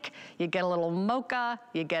snake, you get a little mocha,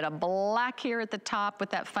 you get a black here at the top with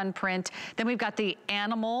that fun print. Then we've got the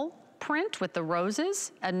animal print with the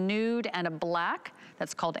roses, a nude and a black.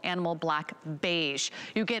 That's called animal black beige.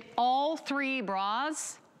 You get all 3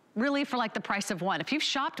 bras really for like the price of one. If you've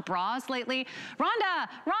shopped bras lately,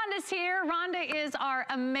 Rhonda's here. Rhonda is our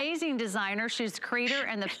amazing designer. She's the creator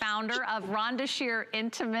and the founder of Rhonda Shear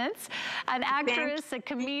Intimates, an actress, a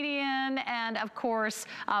comedian, and of course,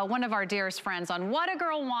 one of our dearest friends on What a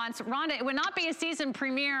Girl Wants. Rhonda, it would not be a season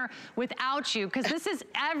premiere without you, because this is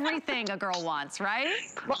everything a girl wants, right?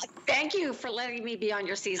 Well, thank you for letting me be on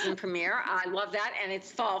your season premiere. I love that, and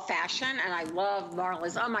it's fall fashion, and I love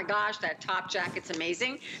Marla's. Oh my gosh, that top jacket's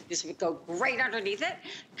amazing. This would go great underneath it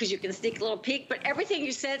because you can sneak a little peek. But everything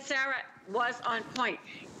you said, Sarah, was on point.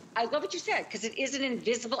 I love what you said because it is an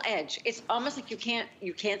invisible edge. It's almost like you can't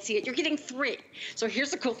see it. You're getting 3. So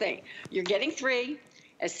here's the cool thing. You're getting 3.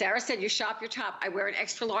 As Sarah said, you shop your top. I wear an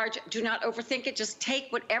extra large. Do not overthink it. Just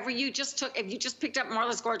take whatever you just took. If you just picked up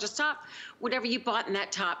Marla's gorgeous top, whatever you bought in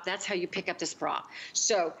that top, that's how you pick up this bra.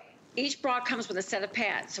 So each bra comes with a set of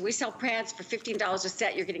pads. So we sell pads for $15 a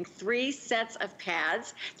set. You're getting 3 sets of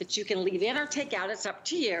pads that you can leave in or take out. It's up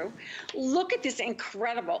to you. Look at this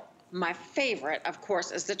incredible. My favorite, of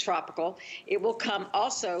course, is the tropical. It will come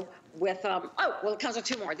also with, it comes with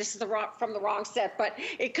 2 more. This is from the wrong set, but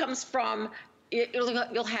it comes from,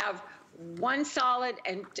 you'll have 1 solid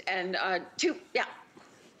and 2, yeah.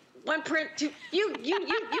 1 print, 2, you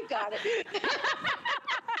got it.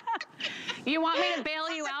 You want me to bail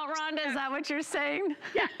you out, Rhonda? Is that what you're saying?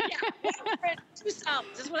 Yeah. 1 print, 2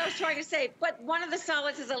 solids is what I was trying to say. But one of the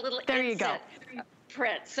solids is a little inset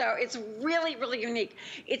print. So it's really, really unique.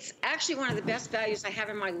 It's actually one of the best values I have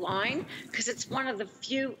in my line because it's one of the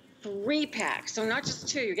few 3 packs. So not just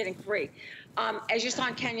 2, you're getting 3. As you saw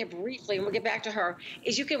in Kenya briefly, and we'll get back to her,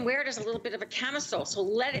 is you can wear it as a little bit of a camisole, so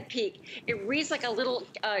let it peek. It reads like a little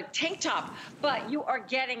tank top, but you are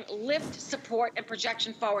getting lift, support, and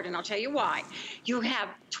projection forward, and I'll tell you why. You have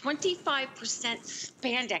 25%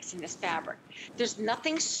 spandex in this fabric. There's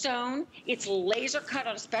nothing sewn. It's laser cut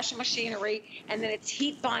on special machinery, and then it's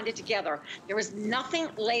heat bonded together. There is nothing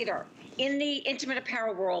later in the intimate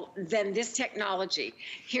apparel world than this technology.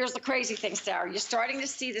 Here's the crazy thing, Sarah. You're starting to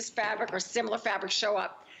see this fabric or similar fabric show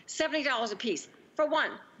up. $70 a piece for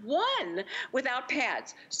one without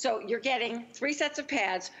pads. So you're getting 3 sets of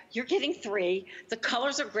pads. You're getting 3. The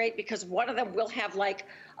colors are great because one of them will have like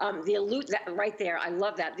the illusion right there. I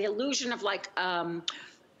love that. The illusion of like,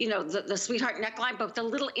 the sweetheart neckline, but the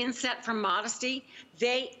little inset from Modesty,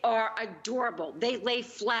 they are adorable. They lay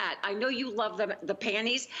flat. I know you love the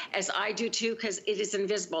panties, as I do too, because it is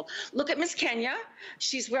invisible. Look at Miss Kenya.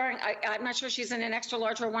 She's wearing, I'm not sure she's in an extra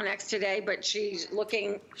large or 1X today, but she's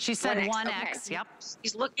looking. She said 1X, okay. Yep.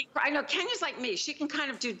 She's looking, I know Kenya's like me. She can kind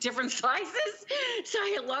of do different sizes, so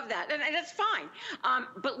I love that, and it's fine.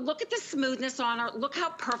 But look at the smoothness on her. Look how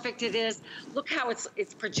perfect it is. Look how it's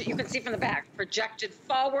you can see from the back, projected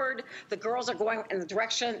forward. The girls are going in the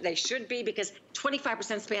direction they should be because 25%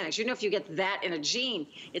 spandex. You know, if you get that in a jean,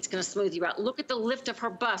 it's going to smooth you out. Look at the lift of her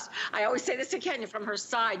bust. I always say this to Kenya, from her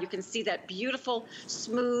side, you can see that beautiful,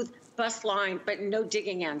 smooth bust line, but no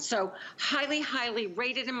digging in. So highly, highly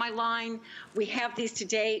rated in my line. We have these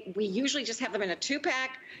today. We usually just have them in a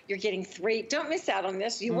 2-pack. You're getting 3. Don't miss out on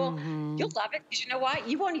this. You will, you'll love it because you know why?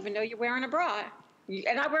 You won't even know you're wearing a bra.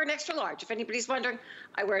 And I wear an extra large. If anybody's wondering,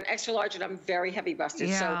 I wear an extra large and I'm very heavy busted.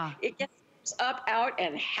 Yeah. So it gets up, out,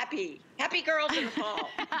 and happy girls in the fall.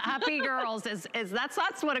 Happy girls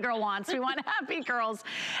that's what a girl wants. We want happy girls.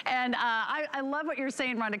 And I love what you're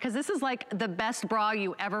saying, Rhonda, because this is like the best bra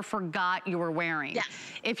you ever forgot you were wearing. Yes.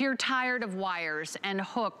 If you're tired of wires and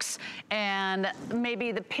hooks and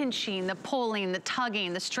maybe the pinching, the pulling, the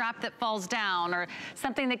tugging, the strap that falls down, or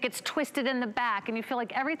something that gets twisted in the back, and you feel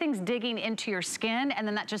like everything's digging into your skin, and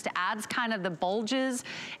then that just adds kind of the bulges,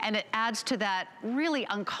 and it adds to that really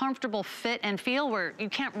uncomfortable fit and feel where you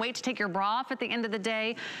can't wait to take your bra off at the end of the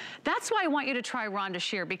day. That's why I want you to try Rhonda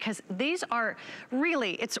Shear, because these are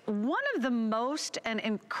really, it's one of the most and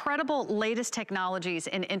incredible latest technologies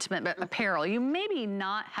in intimate apparel. You maybe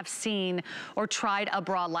not have seen or tried a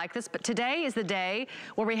bra like this, but today is the day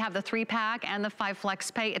where we have the 3-pack and the 5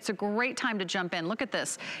 flex pay. It's a great time to jump in. Look at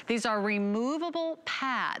this. These are removable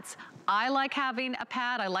pads. I like having a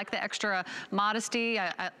pad. I like the extra modesty.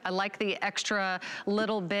 I like the extra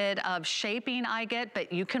little bit of shaping I get,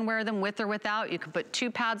 but you can wear them with or without. You can put 2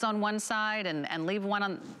 pads on one side and leave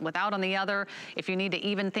one without on the other if you need to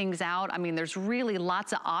even things out. I mean, there's really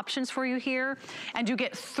lots of options for you here. And you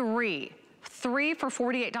get 3 3 for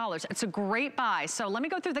 $48. It's a great buy. So let me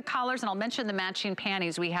go through the collars and I'll mention the matching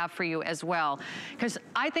panties we have for you as well. Because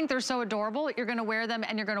I think they're so adorable. You're gonna wear them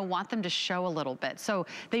and you're gonna want them to show a little bit. So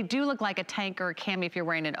they do look like a tank or a cami if you're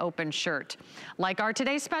wearing an open shirt. Like our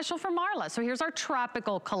today's special from Marla. So here's our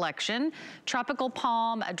tropical collection. Tropical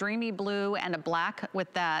palm, a dreamy blue, and a black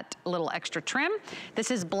with that little extra trim.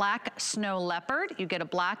 This is black snow leopard. You get a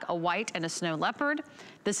black, a white, and a snow leopard.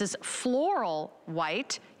 This is floral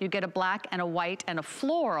white. You get a black and a white and a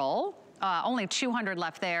floral. Only 200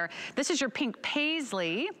 left there. This is your pink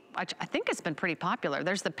paisley, which I think has been pretty popular.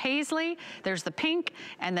 There's the paisley, there's the pink,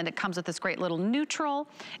 and then it comes with this great little neutral.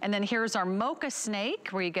 And then here's our mocha snake,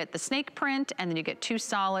 where you get the snake print, and then you get 2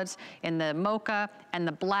 solids in the mocha and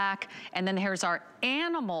the black. And then here's our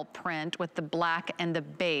animal print with the black and the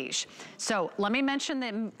beige. So let me mention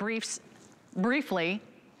the briefly.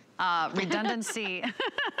 Redundancy.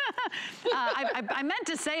 I meant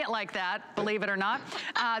to say it like that, believe it or not.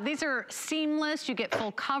 These are seamless. You get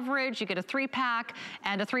full coverage. You get a 3-pack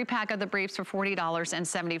and a 3-pack of the briefs for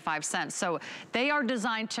 $40.75. So they are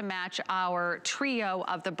designed to match our trio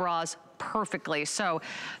of the bras perfectly. So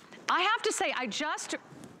I have to say, I just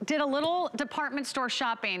did a little department store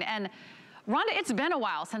shopping, and Rhonda, it's been a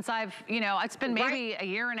while since I've, it's been maybe a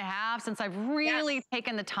year and a half since I've really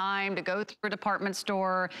taken the time to go through a department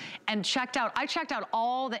store and I checked out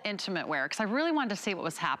all the intimate wear because I really wanted to see what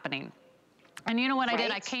was happening. And you know what I did?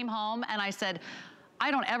 I came home and I said, I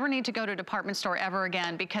don't ever need to go to a department store ever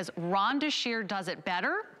again because Rhonda Shear does it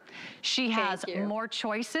better. She has more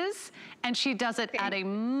choices, and she does it at a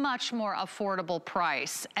much more affordable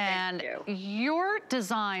price. And your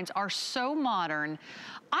designs are so modern.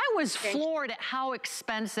 I was floored at how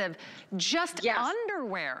expensive just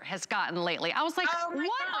underwear has gotten lately. I was like, what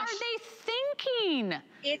are they thinking?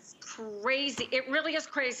 It's crazy. It really is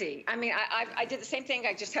crazy. I mean, I did the same thing.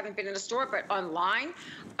 I just haven't been in a store, but online,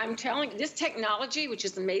 I'm telling you, this technology, which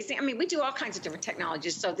is amazing. I mean, we do all kinds of different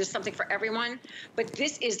technologies, so there's something for everyone. But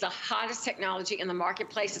this is the hottest technology in the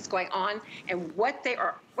marketplace that's going on, and what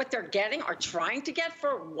they're getting or trying to get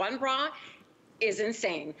for one bra is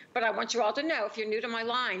insane. But I want you all to know, if you're new to my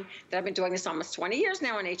line, that I've been doing this almost 20 years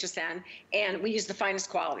now on HSN, and we use the finest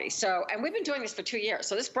quality. So, and we've been doing this for 2 years.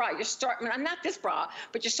 So this bra, not this bra,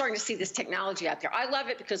 but you're starting to see this technology out there. I love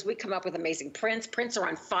it because we come up with amazing prints. Prints are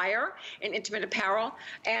on fire in intimate apparel.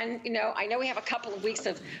 And, I know we have a couple of weeks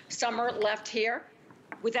of summer left here.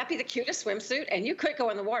 Would that be the cutest swimsuit? And you could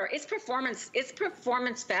go in the water. It's performance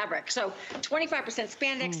fabric. So 25%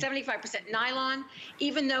 spandex, 75% nylon.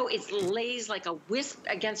 Even though it lays like a wisp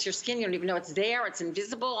against your skin, you don't even know it's there. It's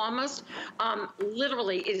invisible almost.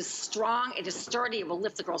 Literally, it is strong. It is sturdy. It will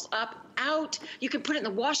lift the girls up, out. You can put it in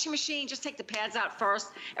the washing machine. Just take the pads out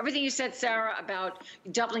first. Everything you said, Sarah, about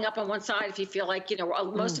doubling up on one side if you feel like,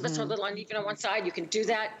 most of us are a little uneven on one side, you can do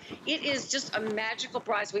that. It is just a magical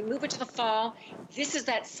bra. As we move into the fall, this is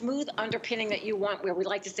that smooth underpinning that you want, where we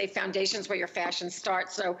like to say foundations where your fashion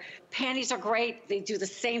starts. So panties are great. They do the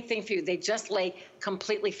same thing for you. They just lay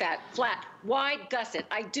completely flat, wide gusset.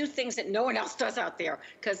 I do things that no one else does out there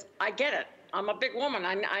because I get it. I'm a big woman.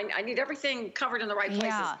 I need everything covered in the right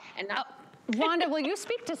places. And not Rhonda, will you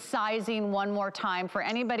speak to sizing one more time for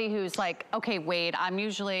anybody who's like, okay, wait, I'm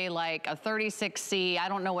usually like a 36C. I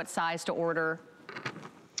don't know what size to order.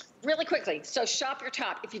 Really quickly, so shop your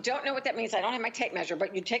top. If you don't know what that means, I don't have my tape measure,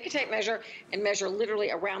 but you take a tape measure and measure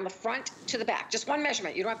literally around the front to the back. Just one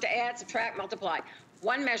measurement. You don't have to add, subtract, multiply.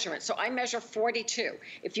 One measurement. So I measure 42.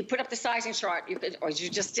 If you put up the sizing chart, you could, or as you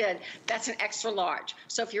just did, that's an extra large.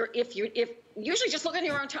 So if usually just look at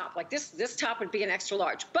your own top, like this top would be an extra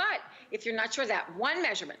large. But if you're not sure, that one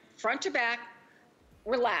measurement, front to back,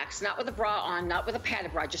 relax, not with a bra on, not with a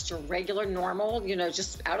padded bra, just a regular, normal,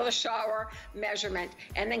 just out of the shower measurement,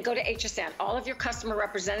 and then go to HSN. All of your customer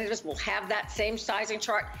representatives will have that same sizing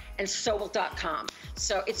chart, and so will .com.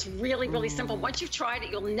 So it's really, really simple. Once you've tried it,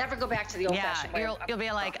 you'll never go back to the old-fashioned way. You'll be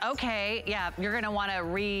like, okay, you're gonna wanna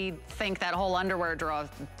rethink that whole underwear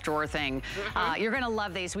drawer thing. You're gonna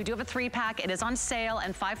love these. We do have a 3-pack. It is on sale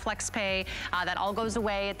and 5 flex pay. That all goes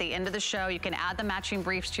away at the end of the show. You can add the matching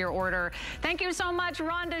briefs to your order. Thank you so much,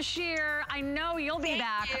 Rhonda Shear. I know you'll be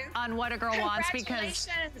back on What a Girl Wants because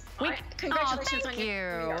congratulations on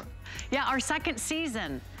you. Yeah, our second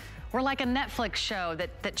season. We're like a Netflix show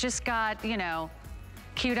that just got,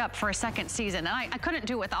 queued up for a second season. And I couldn't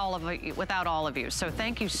do it with all of you, without all of you. So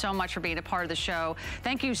thank you so much for being a part of the show.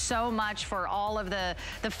 Thank you so much for all of the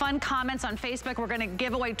fun comments on Facebook. We're gonna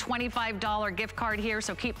give away $25 gift card here,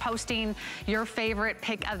 so keep posting your favorite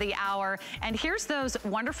pick of the hour. And here's those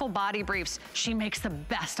wonderful body briefs. She makes the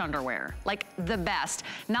best underwear, like the best.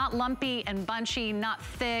 Not lumpy and bunchy, not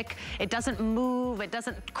thick. It doesn't move, it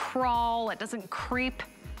doesn't crawl, it doesn't creep.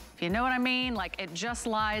 You know what I mean? Like, it just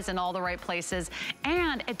lies in all the right places,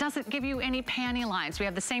 and it doesn't give you any panty lines. We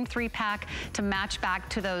have the same 3-pack to match back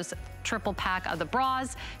to those triple pack of the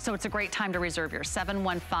bras, so it's a great time to reserve your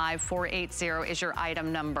 715-480 is your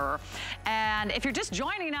item number. And if you're just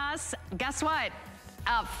joining us, guess what?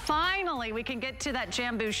 Finally, we can get to that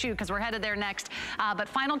Jambu shoe because we're headed there next. But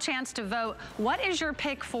final chance to vote. What is your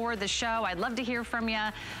pick for the show? I'd love to hear from you.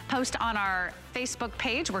 Post on our Facebook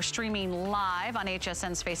page. We're streaming live on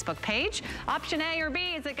HSN's Facebook page. Option A or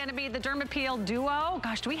B, is it going to be the Dermapeel Duo?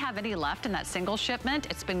 Gosh, do we have any left in that single shipment?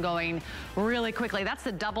 It's been going really quickly. That's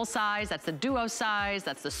the double size. That's the duo size.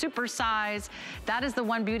 That's the super size. That is the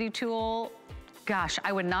One Beauty tool. Gosh,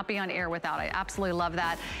 I would not be on air without it. I absolutely love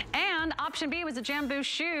that. And option B was a Jambu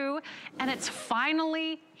shoe, and it's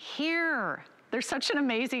finally here. There's such an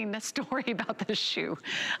amazing story about this shoe.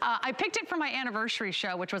 I picked it for my anniversary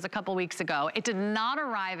show, which was a couple weeks ago. It did not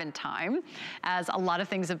arrive in time, as a lot of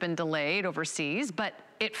things have been delayed overseas, but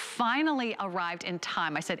it finally arrived in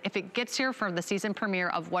time. I said, if it gets here for the season premiere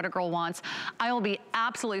of What a Girl Wants, I will be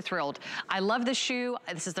absolutely thrilled. I love the shoe.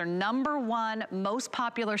 This is their #1 most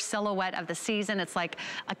popular silhouette of the season. It's like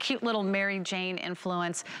a cute little Mary Jane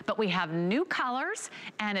influence, but we have new colors,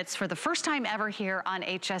 and it's for the first time ever here on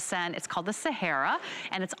HSN. It's called the Sahara,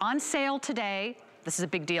 and it's on sale today. This is a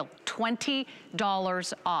big deal,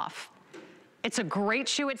 $20 off. It's a great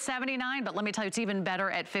shoe at $79, but let me tell you, it's even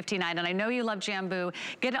better at $59. And I know you love Jambu.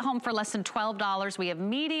 Get it home for less than $12. We have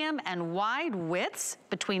medium and wide widths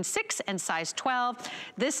between 6 and size 12.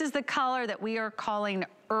 This is the color that we are calling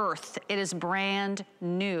Earth. It is brand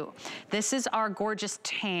new. This is our gorgeous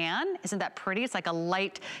tan. Isn't that pretty? It's like a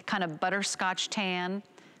light kind of butterscotch tan.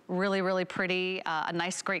 Really, really pretty, a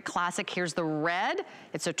nice, great classic. Here's the red.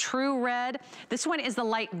 It's a true red. This one is the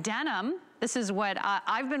light denim. This is what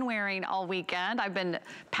I've been wearing all weekend. I've been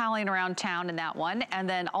palling around town in that one. And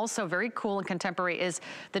then also very cool and contemporary is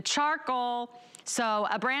the charcoal. So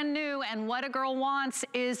a brand new, and What a Girl Wants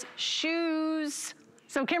is shoes.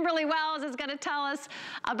 So Kimberly Wells is gonna tell us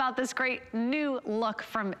about this great new look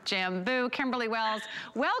from Jambu. Kimberly Wells,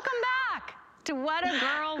 welcome back to What a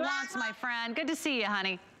Girl Wants, my friend. Good to see you,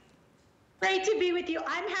 honey. Great to be with you.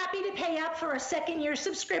 I'm happy to pay up for a second-year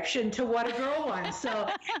subscription to What a Girl Wants. So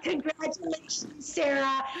congratulations,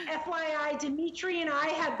 Sarah. FYI, Dimitri and I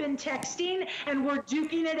have been texting, and we're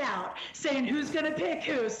duking it out, saying who's going to pick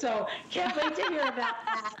who. So can't wait to hear about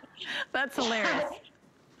that. That's hilarious.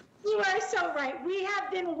 You are so right. We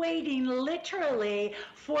have been waiting literally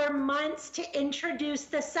for months to introduce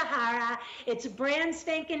the Sahara. It's brand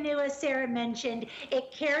spanking new, as Sarah mentioned.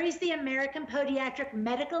 It carries the American Podiatric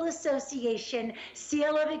Medical Association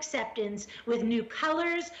seal of acceptance with new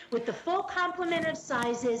colors, with the full complement of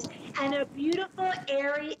sizes, and a beautiful,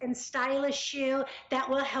 airy, and stylish shoe that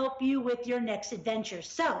will help you with your next adventure.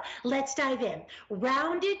 So let's dive in.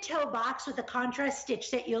 Rounded toe box with a contrast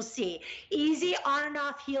stitch that you'll see. Easy on and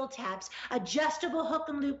off heel tabs, adjustable hook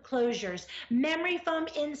and loop closures, memory foam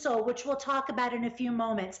insole, which we'll talk about in a few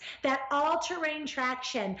moments, that all-terrain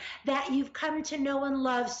traction that you've come to know and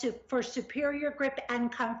love for superior grip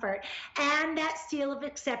and comfort, and that seal of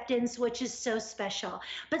acceptance, which is so special.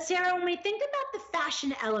 But Sarah, when we think about the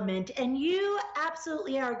fashion element, and you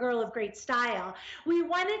absolutely are a girl of great style, we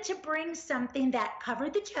wanted to bring something that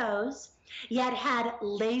covered the toes, yet had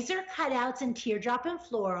laser cutouts in teardrop and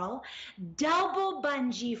floral, double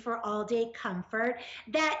bungee for all-day comfort,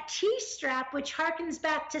 that T-strap, which harkens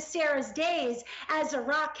back to Sarah's days as a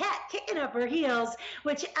rockette kicking up her heels,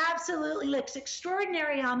 which absolutely looks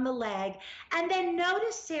extraordinary on the leg. And then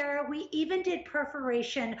notice, Sarah, we even did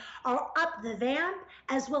perforation up the vamp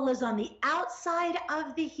as well as on the outside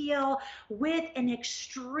of the heel with an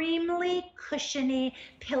extremely cushiony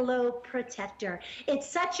pillow protector. It's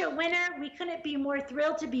such a winner. We couldn't be more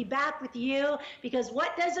thrilled to be back with you, because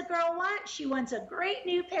what does a girl want? She wants a great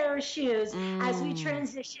new pair of shoes as we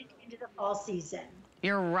transition into the fall season.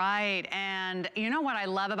 You're right. And you know what I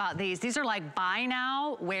love about these? These are like buy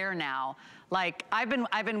now, wear now. Like, I've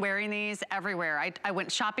been wearing these everywhere. I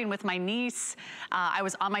went shopping with my niece. I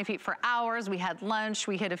was on my feet for hours. We had lunch.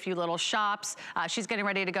 We hit a few little shops. She's getting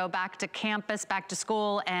ready to go back to campus, back to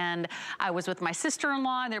school, and I was with my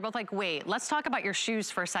sister-in-law, and they're both like, wait, let's talk about your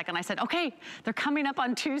shoes for a second. I said, okay, they're coming up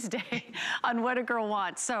on Tuesday on What a Girl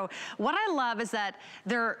Wants. So what I love is that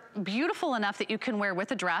they're beautiful enough that you can wear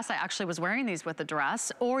with a dress. I actually was wearing these with a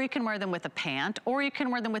dress, or you can wear them with a pant, or you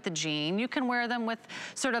can wear them with a jean. You can wear them with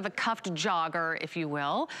sort of a cuffed jogger, if you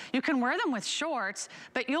will. You can wear them with shorts,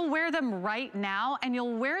 but you'll wear them right now, and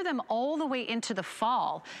you'll wear them all the way into the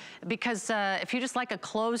fall. Because if you just like a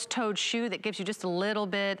closed-toed shoe that gives you just a little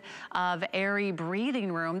bit of airy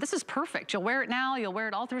breathing room, this is perfect. You'll wear it now, you'll wear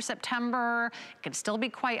it all through September. It can still be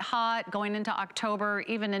quite hot going into October,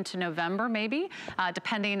 even into November maybe,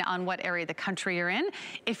 depending on what area of the country you're in.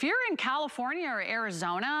 If you're in California or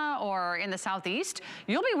Arizona or in the Southeast,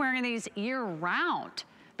 you'll be wearing these year-round,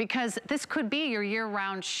 because this could be your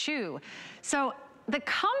year-round shoe. So the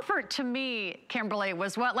comfort to me, Kimberly,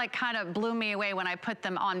 was what like kind of blew me away when I put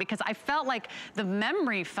them on, because I felt like the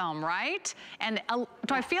memory foam, right? And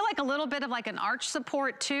do I feel like a little bit of like an arch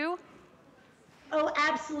support too? Oh,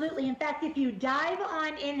 absolutely. In fact, if you dive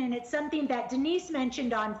on in, and it's something that Denise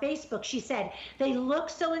mentioned on Facebook, she said, they look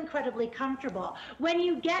so incredibly comfortable. When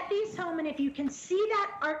you get these home, and if you can see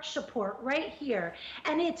that arch support right here,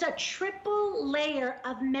 and it's a triple layer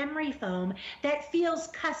of memory foam that feels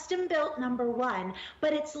custom built, number one,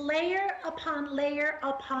 but it's layer upon layer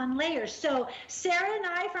upon layer. So Sarah and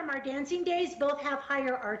I from our dancing days both have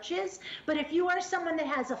higher arches, but if you are someone that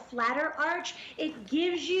has a flatter arch, it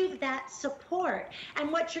gives you that support.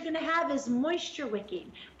 And what you're going to have is moisture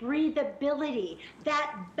wicking, breathability,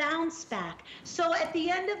 that bounce back. So at the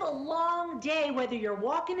end of a long day, whether you're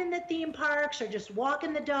walking in the theme parks or just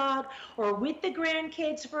walking the dog or with the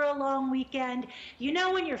grandkids for a long weekend, you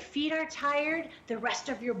know, when your feet are tired, the rest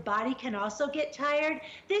of your body can also get tired.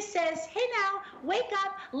 This says, hey now, wake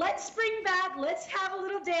up, let's spring back, let's have a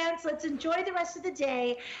little dance, let's enjoy the rest of the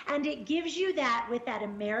day. And it gives you that with that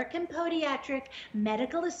American Podiatric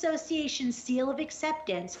Medical Association seal of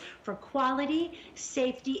acceptance for quality,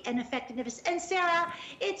 safety, and effectiveness. And Sarah,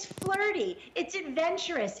 it's flirty, it's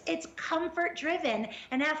adventurous, it's comfort driven.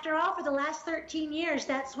 And after all, for the last 13 years,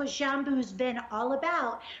 that's what Jambu's been all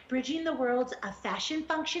about, bridging the worlds of fashion,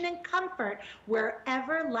 function, and comfort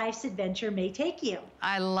wherever life's adventure may take you.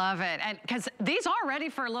 I love it. And because these are ready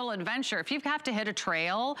for a little adventure. If you have to hit a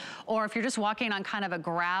trail, or if you're just walking on kind of a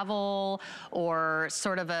gravel or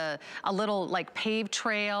sort of a little like paved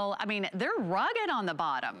trail, I mean, they're rugged on the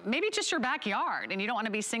bottom. Maybe just your backyard and you don't want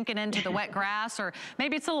to be sinking into the wet grass, or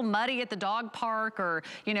maybe it's a little muddy at the dog park, or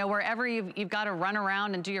you know, wherever you've got to run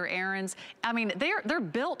around and do your errands. I mean, they're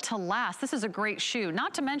built to last. This is a great shoe.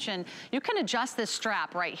 Not to mention, you can adjust this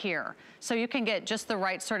strap right here, so you can get just the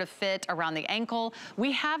right sort of fit around the ankle.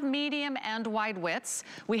 We have medium and wide widths.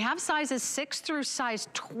 We have sizes 6 through size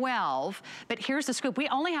 12, but here's the scoop. We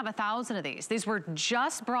only have 1,000 of these. These were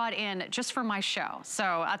just brought in just for my show.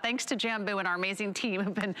 So thanks to Jambu and our amazing team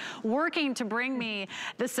who've been working to bring me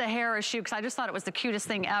the Sahara shoe, because I just thought it was the cutest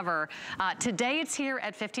thing ever. Today it's here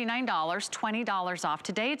at $59, $20 off.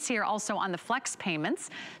 Today it's here also on the flex payments.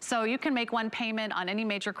 So you can make one payment on any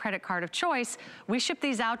major credit card of choice. We ship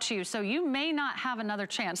these out to you, so you may not have another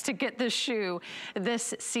chance to get this shoe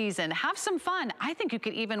this season. Have some fun. I think you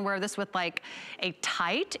could even wear this with like a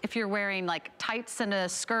tight, if you're wearing like tights and a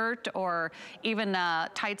skirt, or even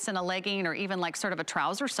tights and a legging, or even like sort of a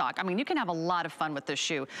trouser sock. I mean, you can have a lot of fun with this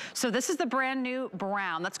shoe. So this is the brand new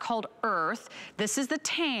brown. That's called Earth. This is the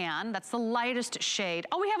tan. That's the lightest shade.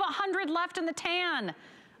 Oh, we have 100 left in the tan.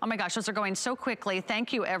 Oh my gosh, those are going so quickly.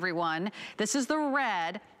 Thank you, everyone. This is the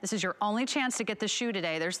red. This is your only chance to get the shoe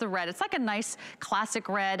today. There's the red. It's like a nice classic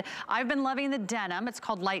red. I've been loving the denim. It's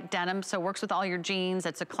called light denim, so it works with all your jeans.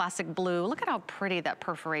 It's a classic blue. Look at how pretty that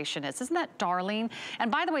perforation is. Isn't that darling? And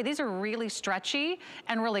by the way, these are really stretchy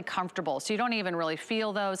and really comfortable, so you don't even really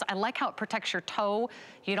feel those. I like how it protects your toe.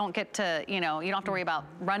 You don't get to, you know, you don't have to worry about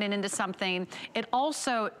running into something. It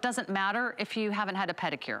also doesn't matter if you haven't had a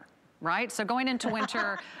pedicure. Right? So going into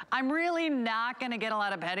winter, I'm really not gonna get a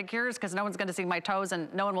lot of pedicures because no one's gonna see my toes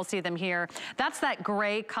and no one will see them here. That's that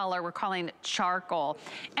gray color we're calling charcoal.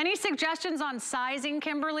 Any suggestions on sizing,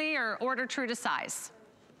 Kimberly, or order true to size?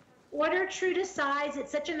 Order true to size.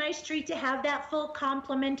 It's such a nice treat to have that full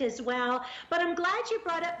complement as well. But I'm glad you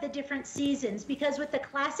brought up the different seasons, because with the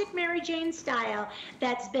classic Mary Jane style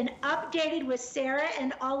that's been updated with Sarah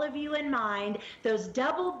and all of you in mind, those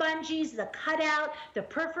double bungees, the cutout, the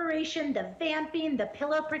perforation, the vamping, the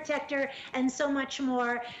pillow protector, and so much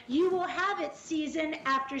more, you will have it season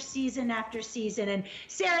after season after season. And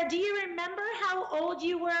Sarah, do you remember how old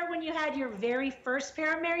you were when you had your very first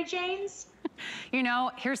pair of Mary Janes? You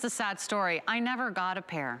know, here's the sad story. I never got a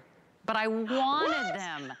pair, but I wanted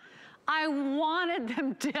them. I wanted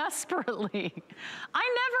them desperately.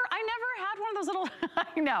 I never had one of those little,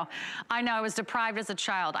 I know, I was deprived as a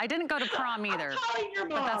child. I didn't go to prom either. I'm calling your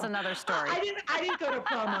mom. But that's another story. I didn't go to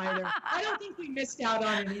prom either. I don't think we missed out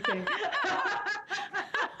on anything.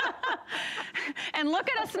 And look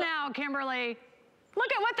at us now, Kimberly.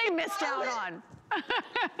 Look at what they missed out on.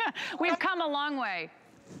 We've come a long way.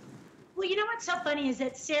 Well, you know what's so funny is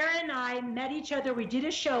that Sarah and I met each other. We did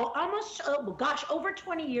a show almost, over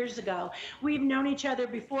 20 years ago. We've known each other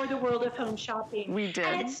before the world of home shopping. We did.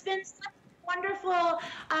 And it's been such a wonderful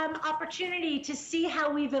opportunity to see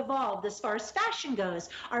how we've evolved as far as fashion goes,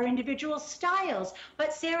 our individual styles.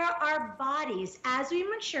 But Sarah, our bodies, as we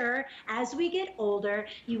mature, as we get older,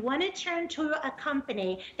 you want to turn to a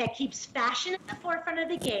company that keeps fashion at the forefront of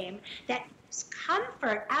the game, that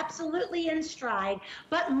comfort absolutely in stride,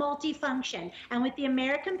 but multifunction. And with the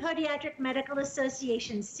American Podiatric Medical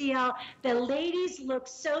Association seal, the ladies look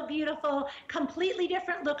so beautiful, completely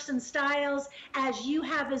different looks and styles, as you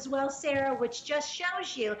have as well, Sarah, which just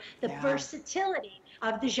shows you the versatility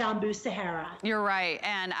of the Jambu Sahara. You're right.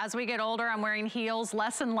 And as we get older, I'm wearing heels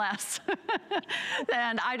less and less.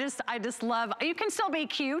 And I just love, you can still be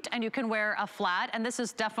cute and you can wear a flat, and this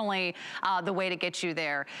is definitely the way to get you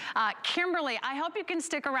there. Kimberly, I hope you can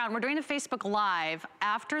stick around. We're doing a Facebook Live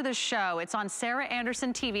after the show. It's on Sarah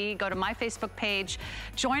Anderson TV. Go to my Facebook page.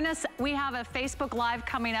 Join us. We have a Facebook Live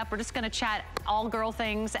coming up. We're just going to chat all girl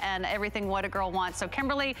things and everything what a girl wants. So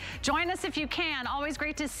Kimberly, join us if you can. Always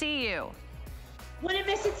great to see you. Wouldn't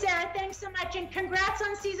miss it, Sarah. Thanks so much, and congrats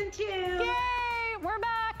on season 2. Yay! We're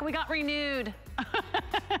back. We got renewed.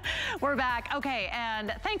 We're back. Okay,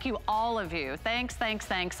 and thank you, all of you. Thanks, thanks,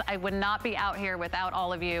 thanks. I would not be out here without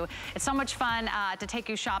all of you. It's so much fun to take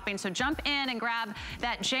you shopping. So jump in and grab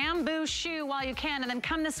that Jambu shoe while you can, and then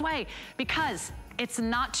come this way, because it's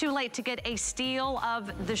not too late to get a steal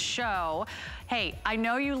of the show. Hey, I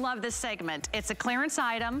know you love this segment. It's a clearance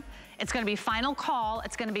item. It's gonna be final call.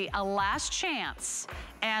 It's gonna be a last chance.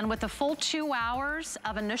 And with the full 2 hours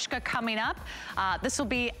of Anushka coming up, this will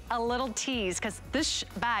be a little tease, because this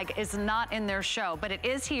bag is not in their show, but it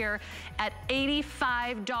is here at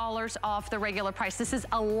 $85 off the regular price. This is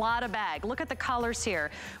a lot of bag. Look at the colors here.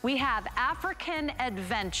 We have African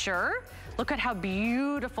Adventure. Look at how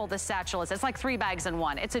beautiful this satchel is. It's like 3 bags in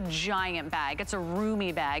one. It's a giant bag. It's a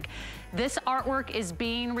roomy bag. This artwork is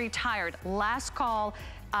being retired. Last call,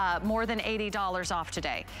 more than $80 off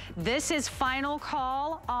today. This is final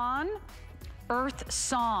call on Earth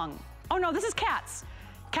Song. Oh no, this is Cats.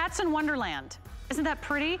 Cats in Wonderland. Isn't that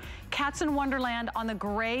pretty? Cats in Wonderland on the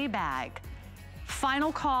gray bag.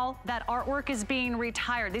 Final call, that artwork is being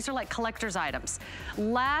retired. These are like collector's items.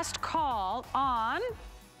 Last call on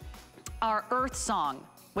our Earth Song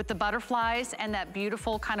with the butterflies and that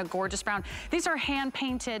beautiful kind of gorgeous brown. These are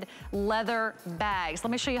hand-painted leather bags.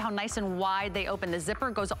 Let me show you how nice and wide they open. The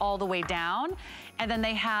zipper goes all the way down, and then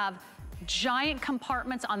they have giant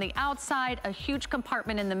compartments on the outside, a huge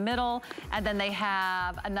compartment in the middle, and then they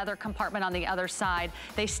have another compartment on the other side.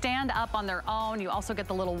 They stand up on their own. You also get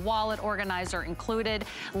the little wallet organizer included.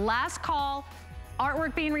 Last call,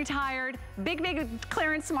 artwork being retired, big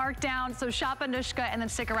clearance markdown. So shop Anushka and then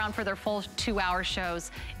stick around for their full 2-hour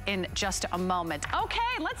shows in just a moment. Okay,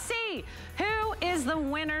 let's see. Who is the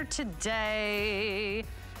winner today?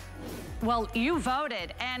 Well, you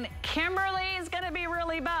voted, and Kimberly is gonna be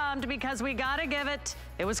really bummed because we gotta give it,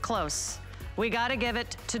 it was close. We gotta give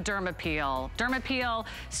it to Dermapeel. Dermapeel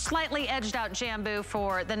slightly edged out Jambu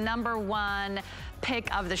for the #1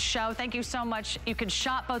 pick of the show. Thank you so much. You can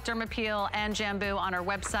shop both Dermapeel and Jambu on our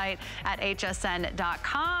website at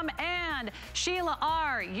hsn.com. And Sheila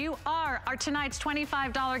R., you are our tonight's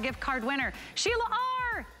 $25 gift card winner. Sheila R.,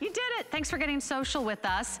 are. You did it. Thanks for getting social with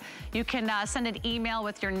us. You can send an email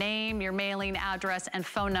with your name, your mailing address, and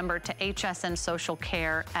phone number to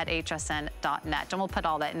hsnsocialcare@hsn.net. And we'll put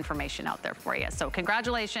all that information out there for you. So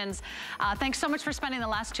congratulations. Thanks so much for spending the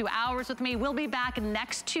last 2 hours with me. We'll be back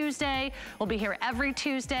next Tuesday. We'll be here every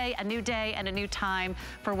Tuesday, a new day and a new time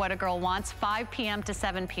for What a Girl Wants, 5 p.m. to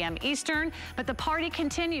 7 p.m. Eastern. But the party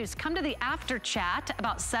continues. Come to the after chat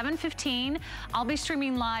about 7:15. I'll be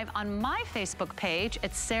streaming live on my Facebook page.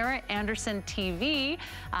 It's Sarah Anderson TV.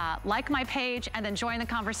 Like my page and then join the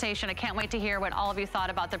conversation. I can't wait to hear what all of you thought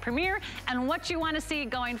about the premiere and what you want to see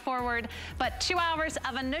going forward. But 2 hours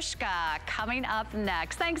of Anushka coming up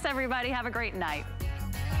next. Thanks, everybody. Have a great night.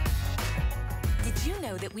 Did you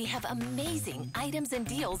know that we have amazing items and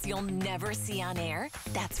deals you'll never see on air?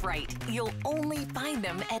 That's right. You'll only find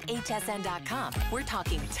them at hsn.com. We're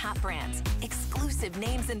talking top brands, exclusive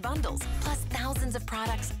names and bundles, plus thousands of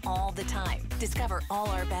products all the time. Discover all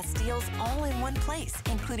our best deals all in one place,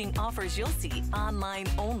 including offers you'll see online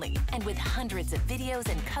only. And with hundreds of videos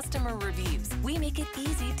and customer reviews, we make it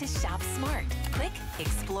easy to shop smart. Click,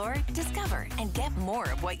 explore, discover, and get more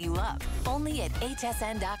of what you love. Only at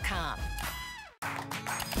hsn.com.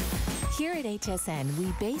 Here at HSN,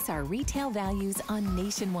 we base our retail values on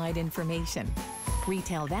nationwide information.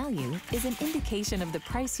 Retail value is an indication of the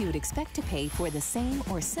price you would expect to pay for the same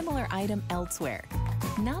or similar item elsewhere,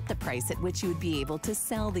 not the price at which you would be able to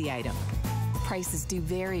sell the item. Prices do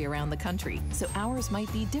vary around the country, so ours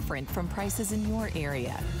might be different from prices in your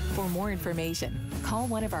area. For more information, call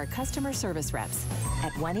one of our customer service reps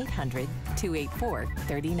at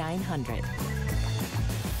 1-800-284-3900.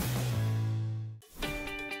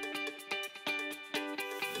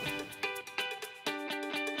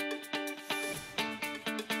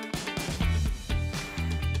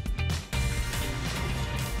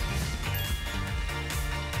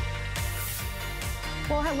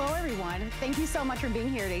 Well, hello, everyone. Thank you so much for being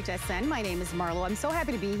here at HSN. My name is Marlo. I'm so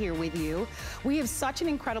happy to be here with you. We have such an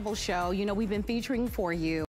incredible show. You know, we've been featuring for you